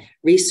 training,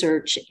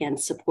 research, and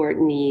support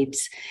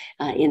needs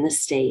in the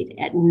state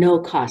at no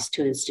cost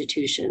to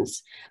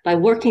institutions. By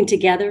working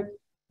together,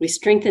 we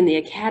strengthen the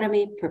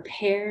academy,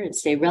 prepare and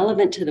stay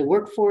relevant to the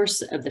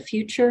workforce of the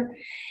future,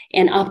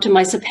 and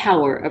optimize the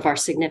power of our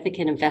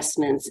significant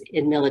investments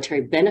in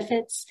military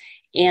benefits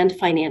and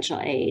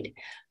financial aid.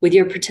 With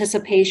your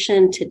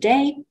participation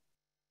today,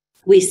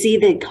 we see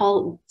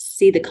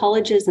the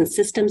colleges and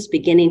systems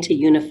beginning to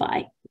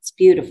unify. It's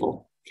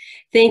beautiful.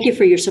 Thank you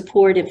for your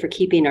support and for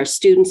keeping our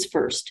students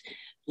first.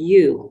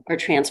 You are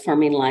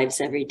transforming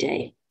lives every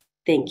day.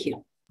 Thank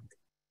you.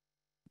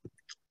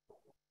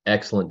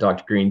 Excellent,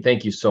 Dr. Green.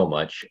 Thank you so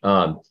much.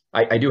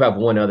 I do have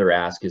one other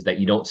ask, is that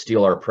you don't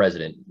steal our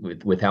president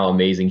with how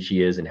amazing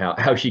she is and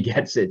how she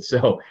gets it.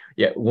 So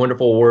yeah,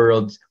 wonderful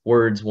words,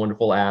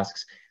 wonderful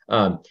asks.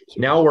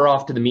 Now we're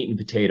off to the meat and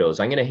potatoes.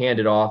 I'm going to hand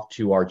it off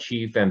to our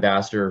Chief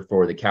Ambassador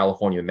for the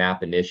California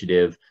MAP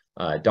Initiative,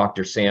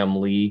 Dr. Sam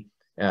Lee.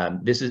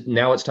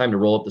 Now it's time to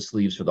roll up the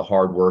sleeves for the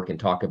hard work and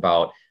talk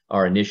about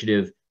our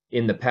initiative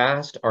in the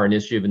past, our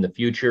initiative in the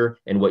future,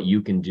 and what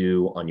you can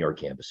do on your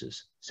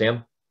campuses.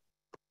 Sam?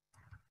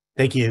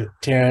 Thank you,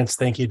 Terrence.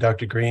 Thank you,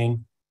 Dr.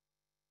 Green.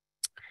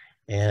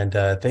 And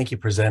thank you,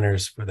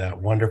 presenters, for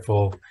that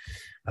wonderful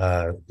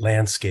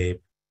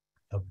landscape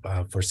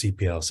for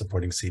CPL,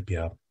 supporting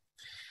CPL.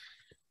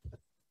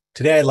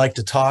 Today, I'd like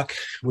to talk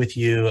with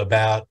you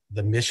about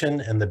the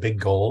mission and the big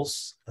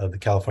goals of the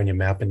California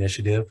MAP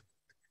Initiative.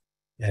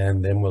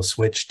 And then we'll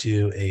switch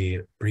to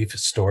a brief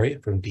story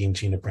from Dean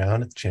Gina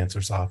Brown at the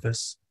Chancellor's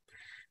Office.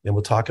 Then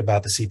we'll talk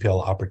about the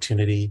CPL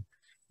opportunity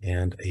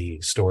and a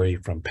story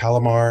from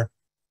Palomar.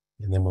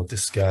 And then we'll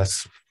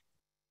discuss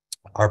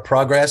our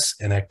progress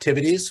and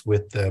activities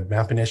with the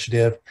MAP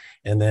Initiative,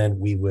 and then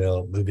we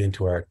will move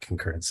into our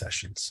concurrent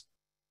sessions.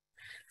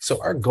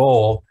 So our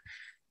goal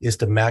is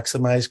to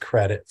maximize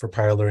credit for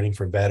prior learning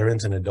for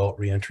veterans and adult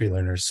reentry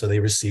learners so they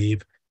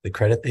receive the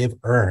credit they've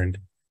earned,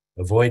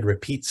 avoid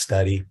repeat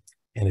study,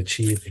 and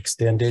achieve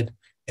extended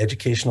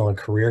educational and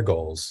career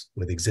goals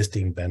with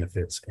existing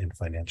benefits and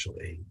financial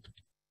aid.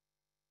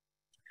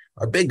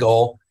 Our big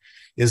goal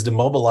is to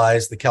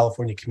mobilize the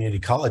California community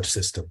college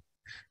system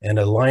and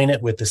align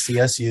it with the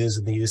CSUs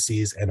and the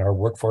UCs and our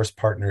workforce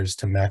partners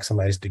to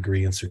maximize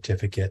degree and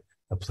certificate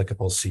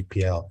applicable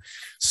CPL.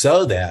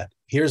 So that,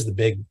 here's the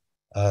big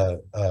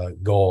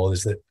goal,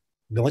 is that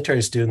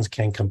military students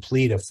can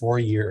complete a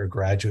 4-year or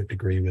graduate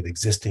degree with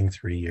existing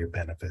 3-year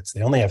benefits.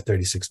 They only have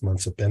 36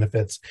 months of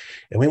benefits,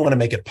 and we want to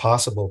make it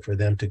possible for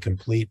them to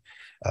complete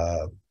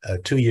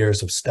 2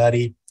 years of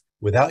study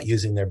without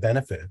using their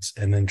benefits,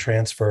 and then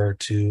transfer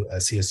to a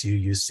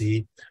CSU,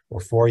 UC, or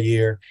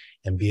 4-year,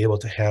 and be able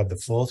to have the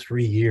full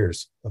 3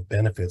 years of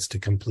benefits to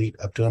complete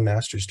up to a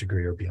master's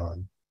degree or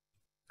beyond.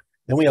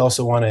 Then we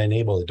also want to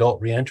enable adult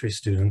reentry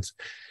students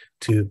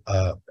to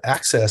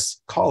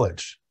access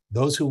college,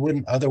 those who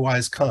wouldn't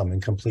otherwise come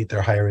and complete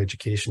their higher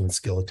education and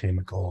skill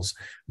attainment goals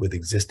with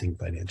existing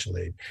financial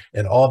aid,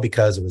 and all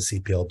because of a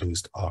CPL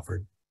boost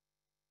offered.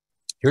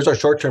 Here's our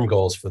short-term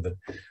goals for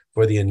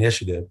the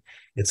initiative.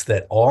 It's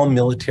that all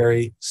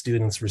military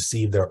students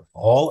receive their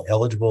all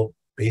eligible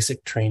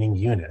basic training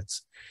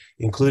units,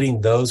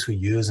 including those who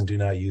use and do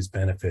not use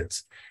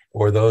benefits,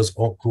 or those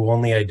who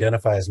only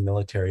identify as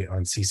military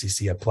on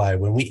CCC Apply.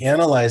 When we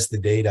analyze the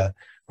data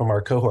from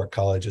our cohort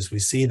colleges, we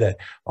see that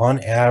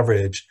on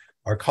average,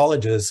 our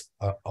colleges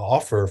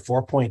offer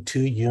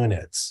 4.2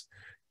 units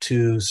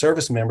to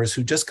service members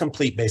who just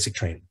complete basic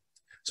training.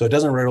 So it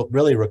doesn't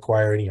really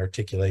require any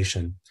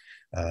articulation.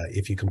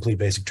 If you complete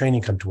basic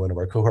training, come to one of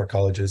our cohort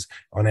colleges,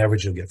 on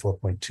average, you'll get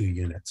 4.2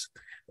 units.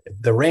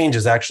 The range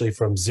is actually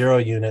from 0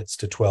 units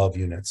to 12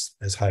 units,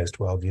 as high as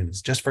 12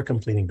 units, just for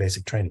completing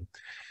basic training.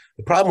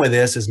 The problem with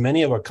this is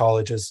many of our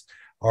colleges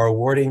are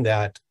awarding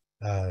that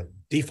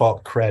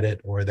default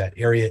credit or that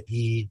Area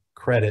E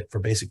credit for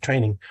basic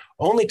training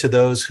only to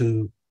those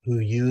who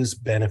use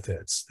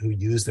benefits, who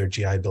use their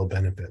GI Bill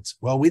benefits.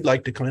 Well, we'd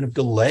like to kind of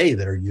delay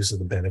their use of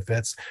the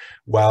benefits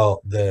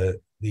while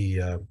the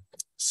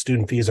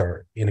student fees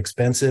are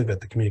inexpensive at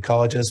the community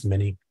colleges.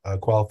 Many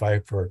qualify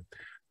for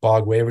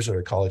BOG waivers or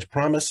a college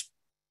promise,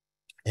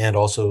 and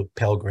also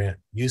Pell Grant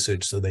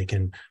usage, so they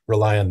can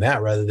rely on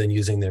that rather than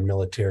using their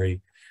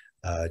military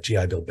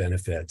GI Bill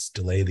benefits,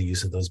 delay the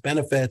use of those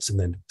benefits, and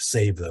then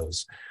save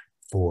those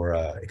for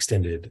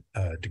extended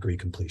degree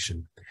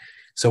completion.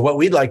 So what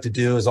we'd like to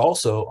do is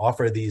also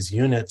offer these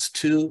units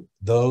to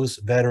those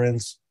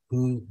veterans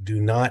who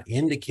do not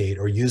indicate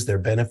or use their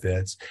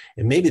benefits,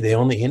 and maybe they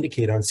only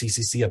indicate on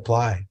CCC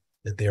Apply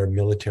that they are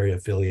military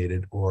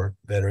affiliated or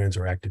veterans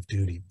or active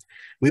duty.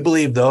 We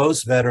believe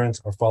those veterans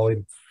are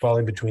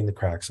falling between the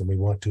cracks, and we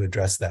want to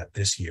address that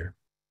this year.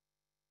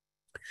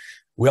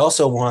 We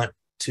also want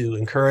to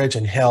encourage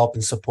and help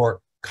and support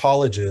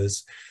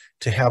colleges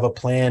to have a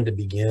plan to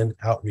begin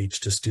outreach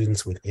to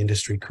students with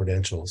industry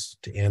credentials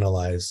to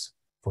analyze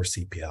for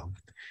CPL.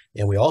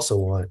 And we also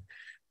want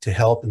to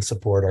help and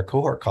support our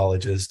cohort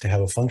colleges to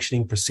have a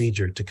functioning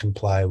procedure to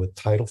comply with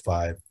Title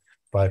V,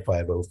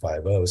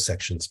 55050,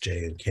 sections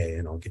J and K,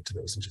 and I'll get to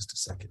those in just a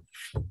second.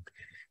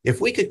 If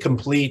we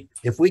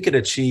could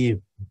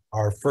achieve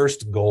our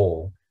first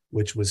goal,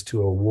 which was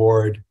to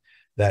award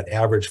that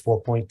average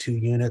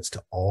 4.2 units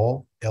to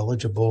all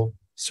eligible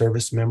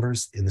service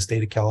members in the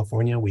state of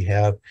California. We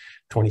have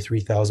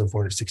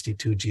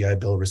 23,462 GI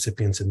Bill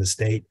recipients in the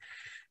state.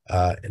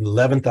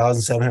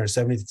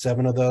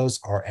 11,777 of those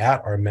are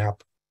at our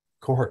MAP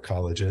cohort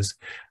colleges.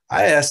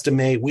 I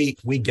estimate, we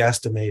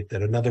guesstimate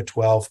that another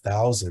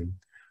 12,000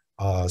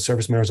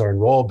 service members are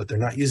enrolled, but they're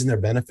not using their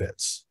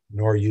benefits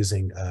nor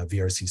using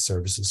VRC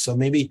services. So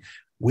maybe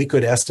we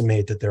could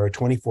estimate that there are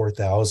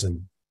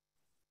 24,000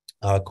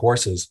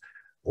 courses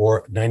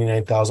or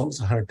 99,000, almost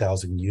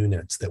 100,000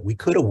 units that we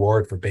could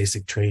award for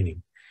basic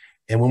training.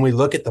 And when we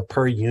look at the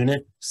per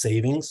unit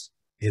savings,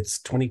 it's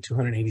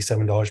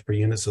 $2,287 per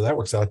unit. So that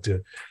works out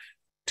to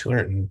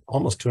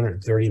almost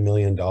 $230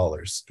 million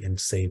in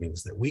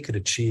savings that we could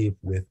achieve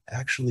with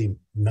actually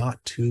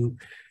not too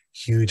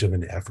huge of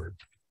an effort.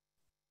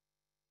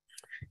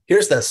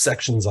 Here's the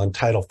sections on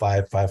Title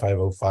V,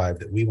 5505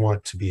 that we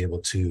want to be able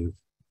to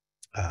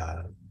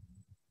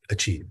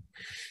achieve.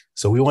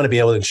 So we want to be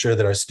able to ensure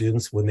that our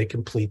students, when they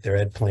complete their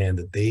ed plan,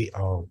 that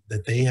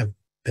they have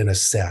been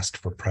assessed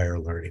for prior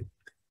learning.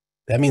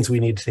 That means we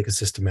need to take a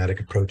systematic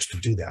approach to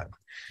do that.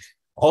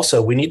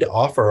 Also, we need to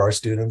offer our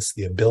students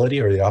the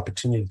ability or the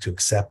opportunity to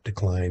accept,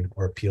 decline,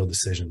 or appeal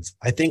decisions.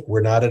 I think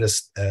we're not at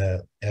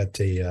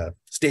a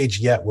stage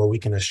yet where we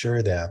can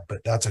assure that,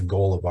 but that's a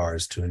goal of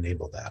ours to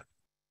enable that.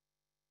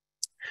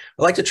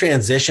 I'd like to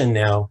transition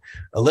now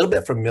a little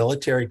bit from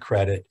military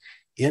credit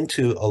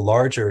into a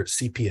larger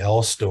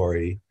CPL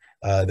story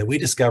that we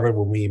discovered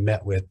when we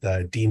met with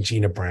Dean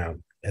Gina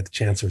Brown at the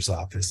Chancellor's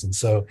office. And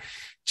so,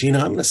 Gina,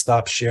 I'm going to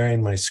stop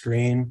sharing my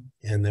screen,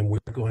 and then we're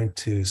going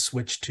to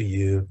switch to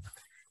you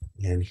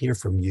and hear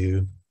from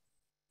you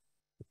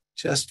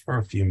just for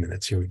a few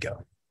minutes. Here we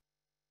go.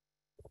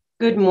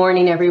 Good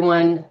morning,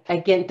 everyone.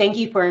 Again, thank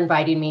you for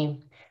inviting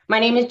me. My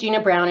name is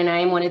Gina Brown, and I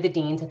am one of the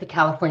deans at the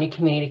California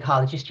Community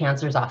College's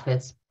Chancellor's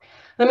Office.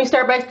 Let me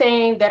start by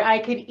saying that I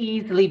could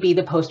easily be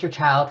the poster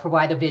child for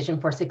why the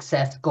Vision for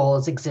Success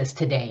goals exist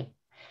today.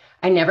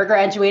 I never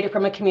graduated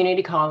from a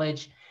community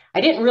college. I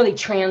didn't really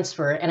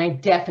transfer, and I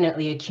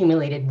definitely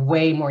accumulated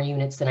way more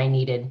units than I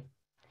needed.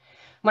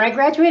 When I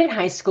graduated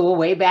high school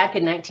way back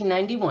in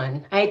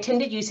 1991, I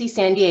attended UC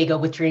San Diego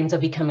with dreams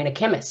of becoming a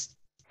chemist.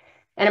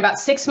 And about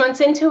 6 months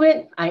into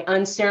it, I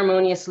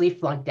unceremoniously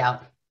flunked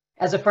out.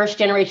 As a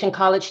first-generation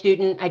college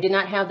student, I did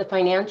not have the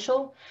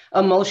financial,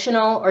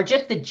 emotional, or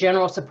just the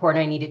general support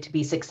I needed to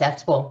be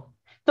successful.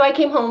 So I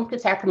came home to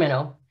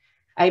Sacramento.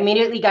 I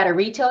immediately got a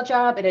retail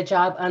job and a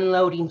job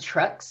unloading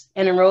trucks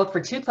and enrolled for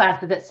 2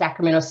 classes at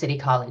Sacramento City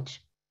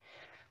College.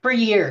 For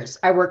years,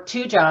 I worked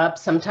 2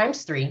 jobs,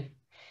 sometimes 3,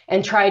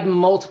 and tried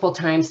multiple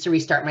times to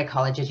restart my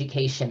college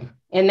education.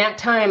 In that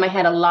time, I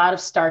had a lot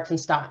of starts and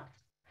stops.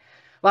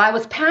 While I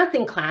was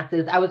passing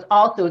classes, I was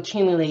also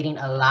accumulating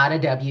a lot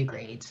of W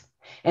grades.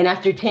 And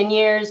after 10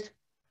 years,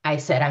 I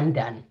said, I'm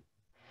done.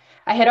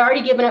 I had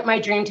already given up my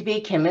dream to be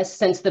a chemist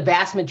since the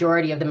vast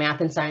majority of the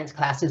math and science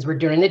classes were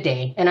during the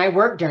day, and I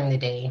worked during the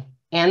day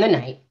and the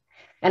night.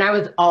 And I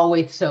was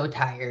always so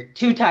tired,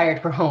 too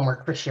tired for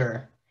homework for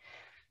sure.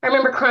 I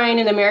remember crying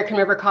in the American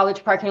River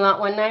College parking lot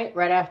one night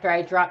right after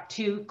I dropped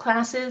 2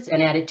 classes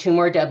and added 2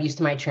 more W's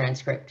to my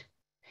transcript.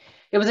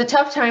 It was a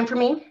tough time for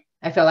me.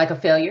 I felt like a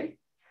failure.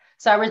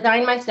 So I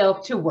resigned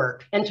myself to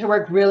work, and to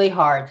work really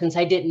hard since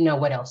I didn't know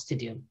what else to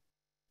do.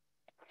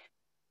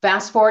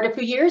 Fast forward a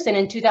few years, and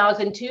in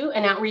 2002,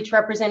 an outreach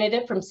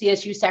representative from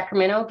CSU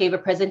Sacramento gave a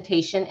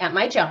presentation at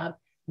my job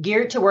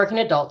geared to working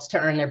adults to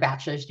earn their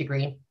bachelor's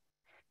degree.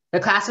 The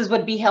classes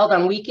would be held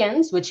on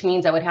weekends, which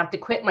means I would have to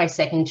quit my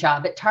second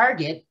job at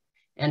Target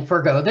and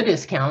forgo the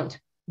discount,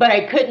 but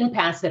I couldn't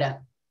pass it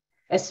up,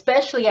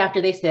 especially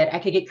after they said I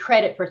could get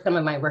credit for some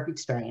of my work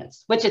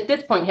experience, which at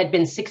this point had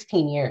been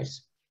 16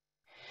 years.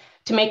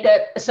 To make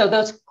that, so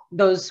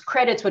those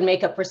credits would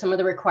make up for some of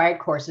the required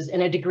courses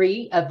in a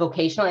degree of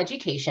vocational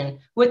education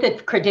with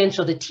a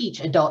credential to teach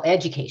adult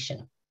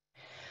education.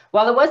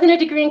 While it wasn't a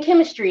degree in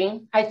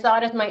chemistry, I saw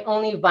it as my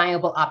only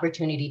viable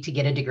opportunity to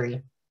get a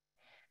degree.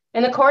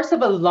 In the course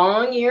of a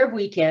long year of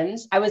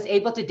weekends, I was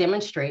able to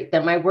demonstrate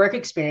that my work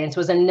experience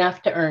was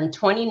enough to earn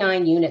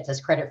 29 units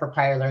as credit for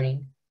prior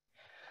learning.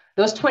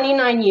 Those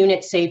 29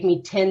 units saved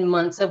me 10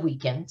 months of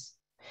weekends,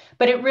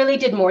 but it really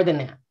did more than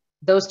that.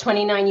 Those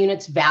 29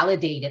 units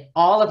validated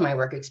all of my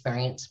work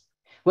experience.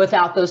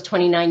 Without those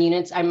 29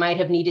 units, I might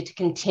have needed to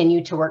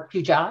continue to work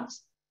 2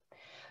 jobs.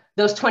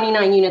 Those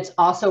 29 units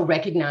also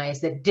recognize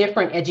that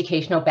different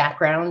educational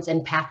backgrounds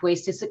and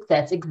pathways to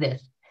success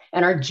exist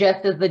and are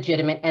just as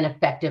legitimate and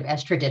effective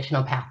as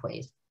traditional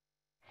pathways.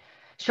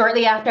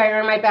 Shortly after I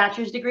earned my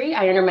bachelor's degree,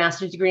 I earned a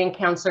master's degree in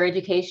counselor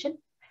education.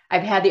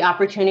 I've had the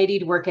opportunity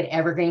to work at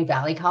Evergreen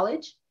Valley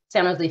College,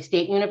 San Jose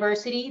State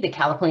University, the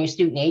California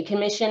Student Aid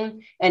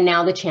Commission, and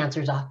now the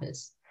Chancellor's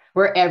Office,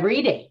 where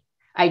every day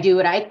I do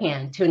what I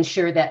can to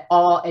ensure that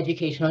all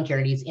educational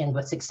journeys end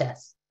with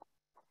success.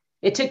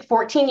 It took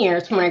 14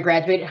 years from when I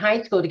graduated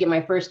high school to get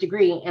my first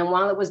degree, and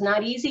while it was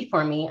not easy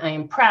for me, I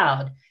am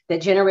proud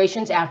that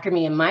generations after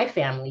me and my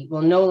family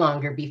will no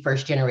longer be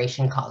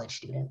first-generation college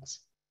students.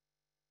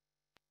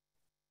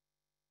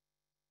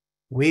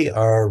 We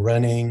are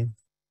running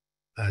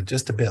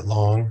just a bit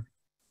long,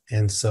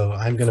 and so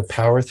I'm going to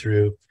power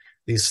through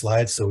these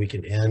slides so we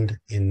can end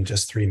in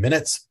just 3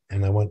 minutes.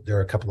 And there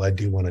are a couple I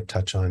do want to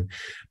touch on,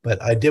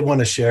 but I did want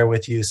to share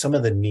with you some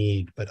of the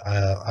need, but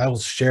I will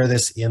share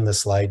this in the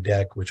slide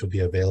deck, which will be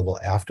available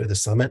after the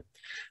summit.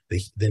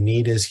 The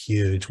need is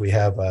huge. We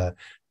have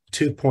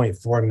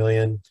 2.4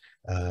 million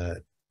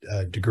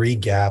degree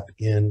gap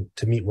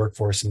to meet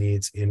workforce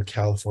needs in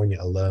California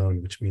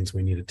alone, which means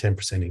we need a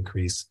 10%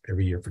 increase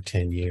every year for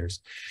 10 years.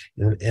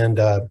 And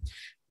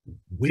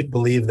we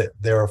believe that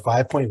there are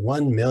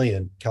 5.1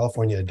 million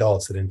California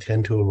adults that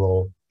intend to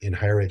enroll in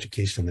higher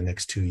education in the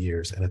next 2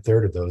 years, and a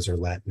third of those are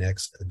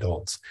Latinx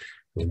adults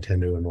who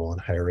intend to enroll in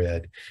higher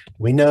ed.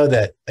 We know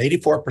that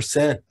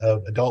 84%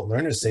 of adult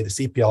learners say the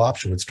CPL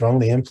option would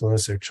strongly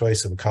influence their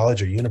choice of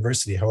college or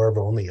university.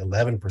 However, only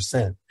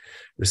 11%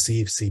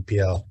 receive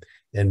CPL.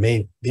 And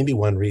maybe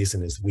one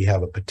reason is we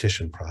have a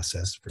petition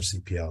process for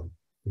CPL.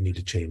 We need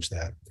to change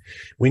that.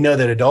 We know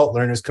that adult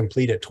learners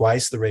complete at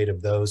twice the rate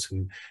of those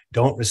who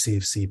don't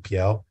receive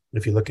CPL.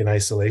 If you look in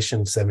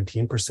isolation,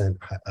 17%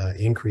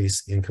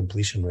 increase in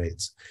completion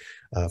rates.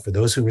 For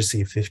those who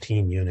receive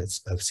 15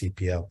 units of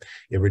CPL.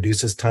 It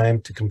reduces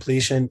time to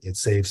completion, it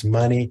saves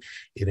money,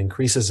 it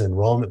increases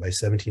enrollment by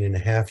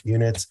 17.5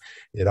 units,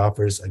 it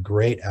offers a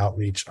great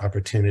outreach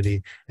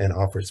opportunity and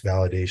offers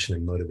validation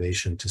and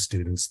motivation to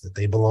students that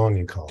they belong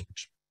in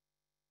college.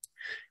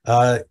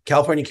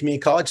 California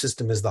Community College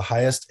System is the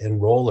highest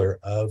enroller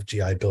of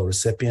GI Bill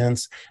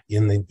recipients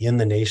in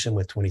the nation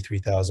with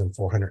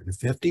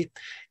 23,450.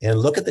 And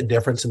look at the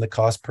difference in the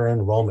cost per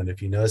enrollment.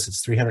 If you notice,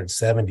 it's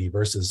 370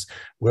 versus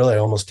really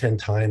almost 10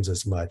 times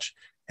as much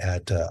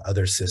at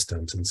other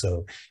systems. And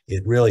so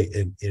it really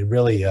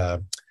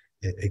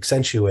it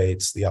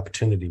accentuates the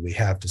opportunity we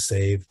have to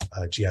save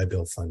GI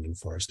Bill funding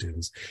for our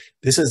students.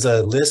 This is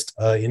a list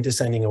in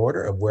descending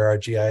order of where our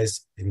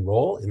GIs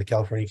enroll in the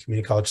California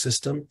Community College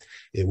System.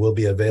 It will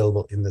be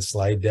available in the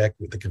slide deck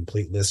with the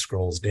complete list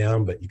scrolls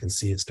down, but you can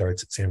see it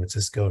starts at San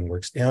Francisco and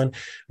works down.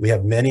 We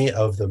have many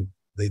of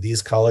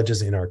these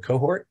colleges in our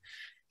cohort.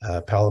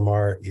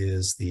 Palomar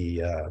is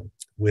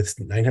with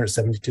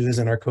 972 is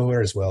in our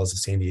cohort, as well as the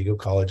San Diego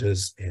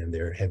colleges, and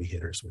they're heavy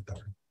hitters with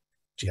our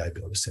GI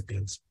Bill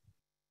recipients.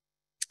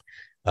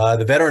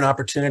 The veteran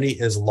opportunity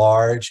is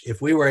large.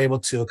 If we were able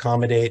to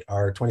accommodate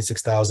our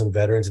 26,000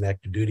 veterans in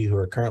active duty who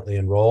are currently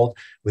enrolled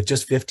with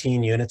just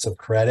 15 units of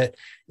credit,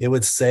 it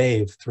would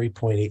save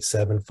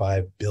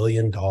 $3.875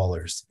 billion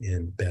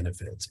in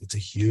benefits. It's a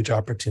huge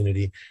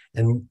opportunity.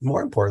 And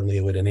more importantly,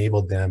 it would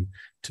enable them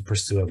to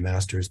pursue a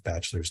master's,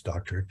 bachelor's,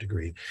 doctorate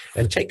degree.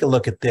 And take a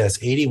look at this.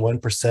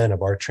 81%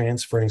 of our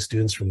transferring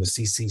students from the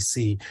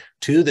CCC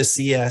to the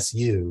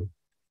CSU,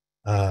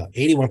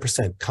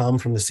 81% come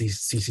from the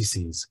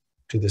CCCs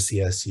to the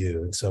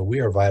CSU. And so we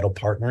are a vital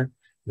partner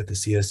with the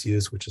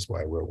CSUs, which is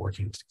why we're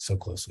working so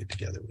closely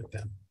together with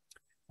them.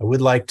 I would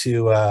like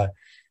to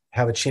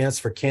have a chance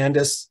for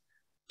Candace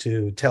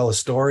to tell a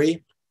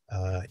story.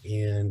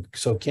 And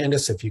so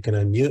Candace, if you can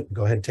unmute,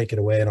 go ahead and take it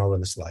away and I'll run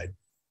the slide.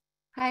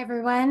 Hi,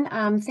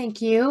 everyone.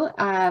 Thank you.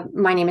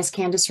 My name is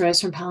Candace Rose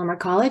from Palomar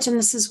College, and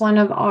this is one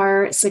of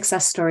our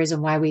success stories of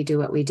why we do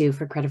what we do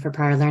for Credit for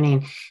Prior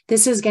Learning.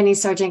 This is Gunny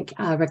Sergeant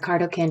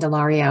Ricardo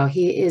Candelario.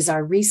 He is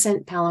our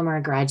recent Palomar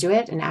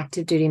graduate, an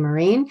active duty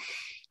Marine,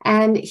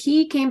 and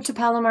he came to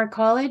Palomar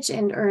College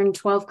and earned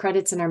 12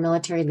 credits in our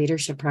military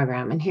leadership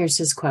program. And here's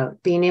his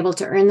quote: being able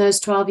to earn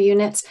those 12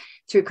 units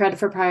through Credit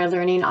for Prior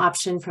Learning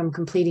option from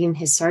completing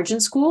his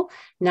sergeant school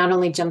not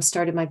only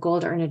jump-started my goal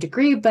to earn a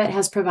degree, but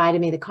has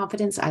provided me the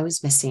confidence I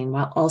was missing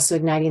while also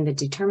igniting the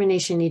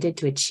determination needed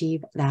to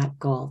achieve that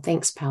goal.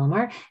 Thanks,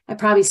 Palomar. I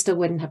probably still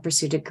wouldn't have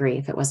pursued a degree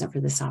if it wasn't for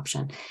this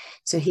option.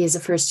 So he is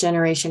a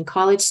first-generation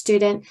college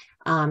student.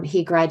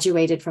 He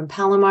graduated from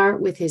Palomar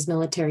with his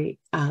military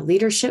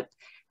leadership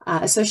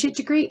associate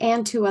degree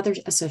and 2 other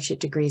associate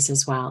degrees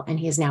as well. And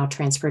he is now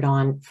transferred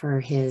on for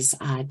his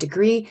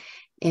degree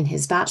in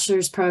his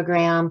bachelor's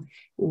program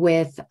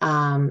with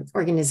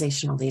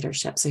organizational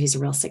leadership. So he's a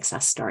real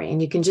success story. And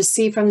you can just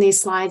see from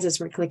these slides as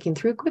we're clicking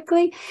through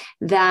quickly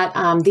that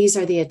these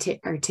are the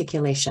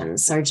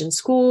articulations. Sergeant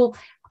School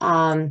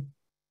on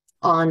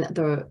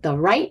the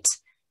right,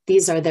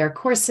 these are their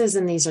courses,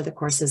 and these are the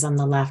courses on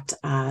the left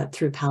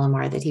through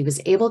Palomar that he was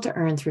able to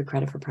earn through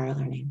Credit for Prior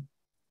Learning.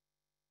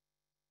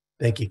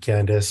 Thank you,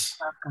 Candace.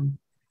 You're welcome.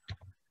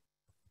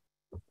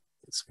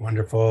 It's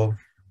wonderful.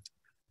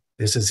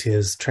 This is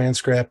his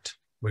transcript.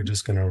 We're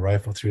just going to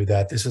rifle through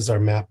that. This is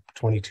our MAP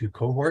 22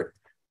 cohort,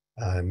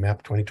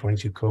 MAP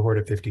 2022 cohort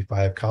of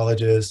 55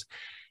 colleges.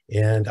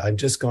 And I'm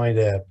just going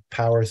to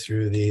power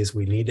through these.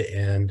 We need to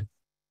end.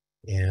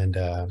 And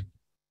I've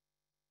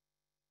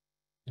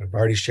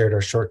already shared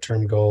our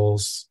short-term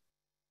goals.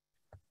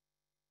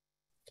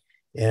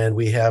 And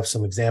we have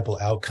some example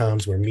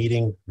outcomes. We're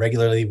meeting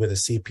regularly with a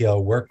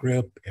CPL work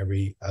group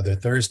every other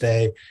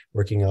Thursday,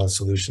 working on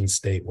solutions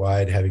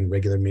statewide, having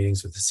regular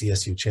meetings with the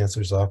CSU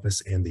Chancellor's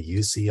Office and the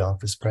UC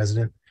Office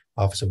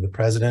of the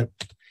President.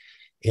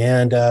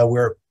 And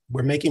we're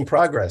making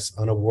progress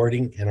on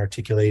awarding and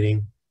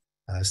articulating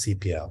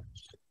CPL.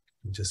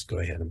 Just go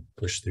ahead and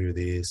push through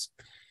these.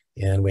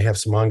 And we have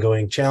some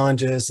ongoing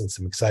challenges and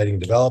some exciting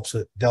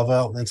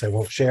developments I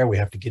won't share. We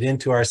have to get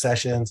into our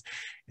sessions.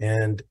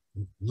 And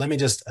let me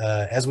just,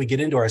 as we get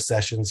into our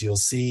sessions, you'll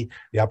see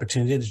the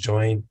opportunity to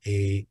join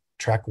a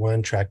track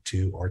 1, track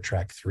 2, or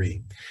track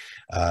 3.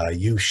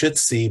 You should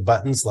see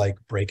buttons like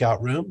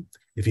breakout room.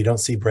 If you don't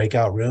see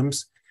breakout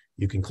rooms,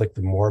 you can click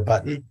the More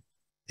button,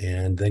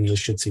 and then you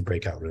should see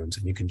breakout rooms,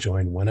 and you can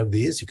join one of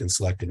these. You can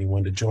select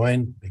anyone to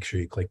join. Make sure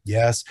you click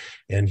yes.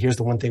 And here's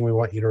the one thing we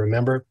want you to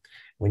remember.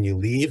 When you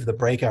leave the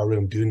breakout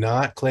room, do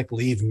not click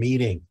leave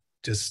meeting.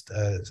 Just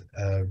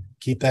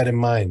keep that in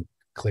mind.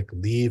 Click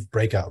leave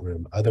breakout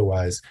room.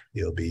 Otherwise,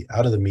 you'll be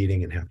out of the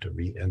meeting and have to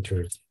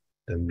re-enter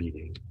the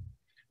meeting.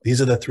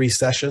 These are the 3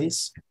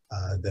 sessions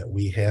that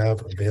we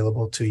have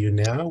available to you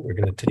now. We're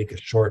going to take a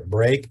short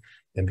break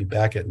and be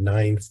back at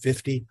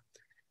 9:50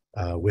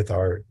 with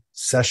our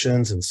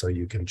sessions, and so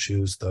you can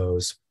choose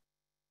those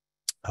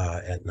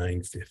at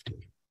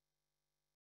 9:50.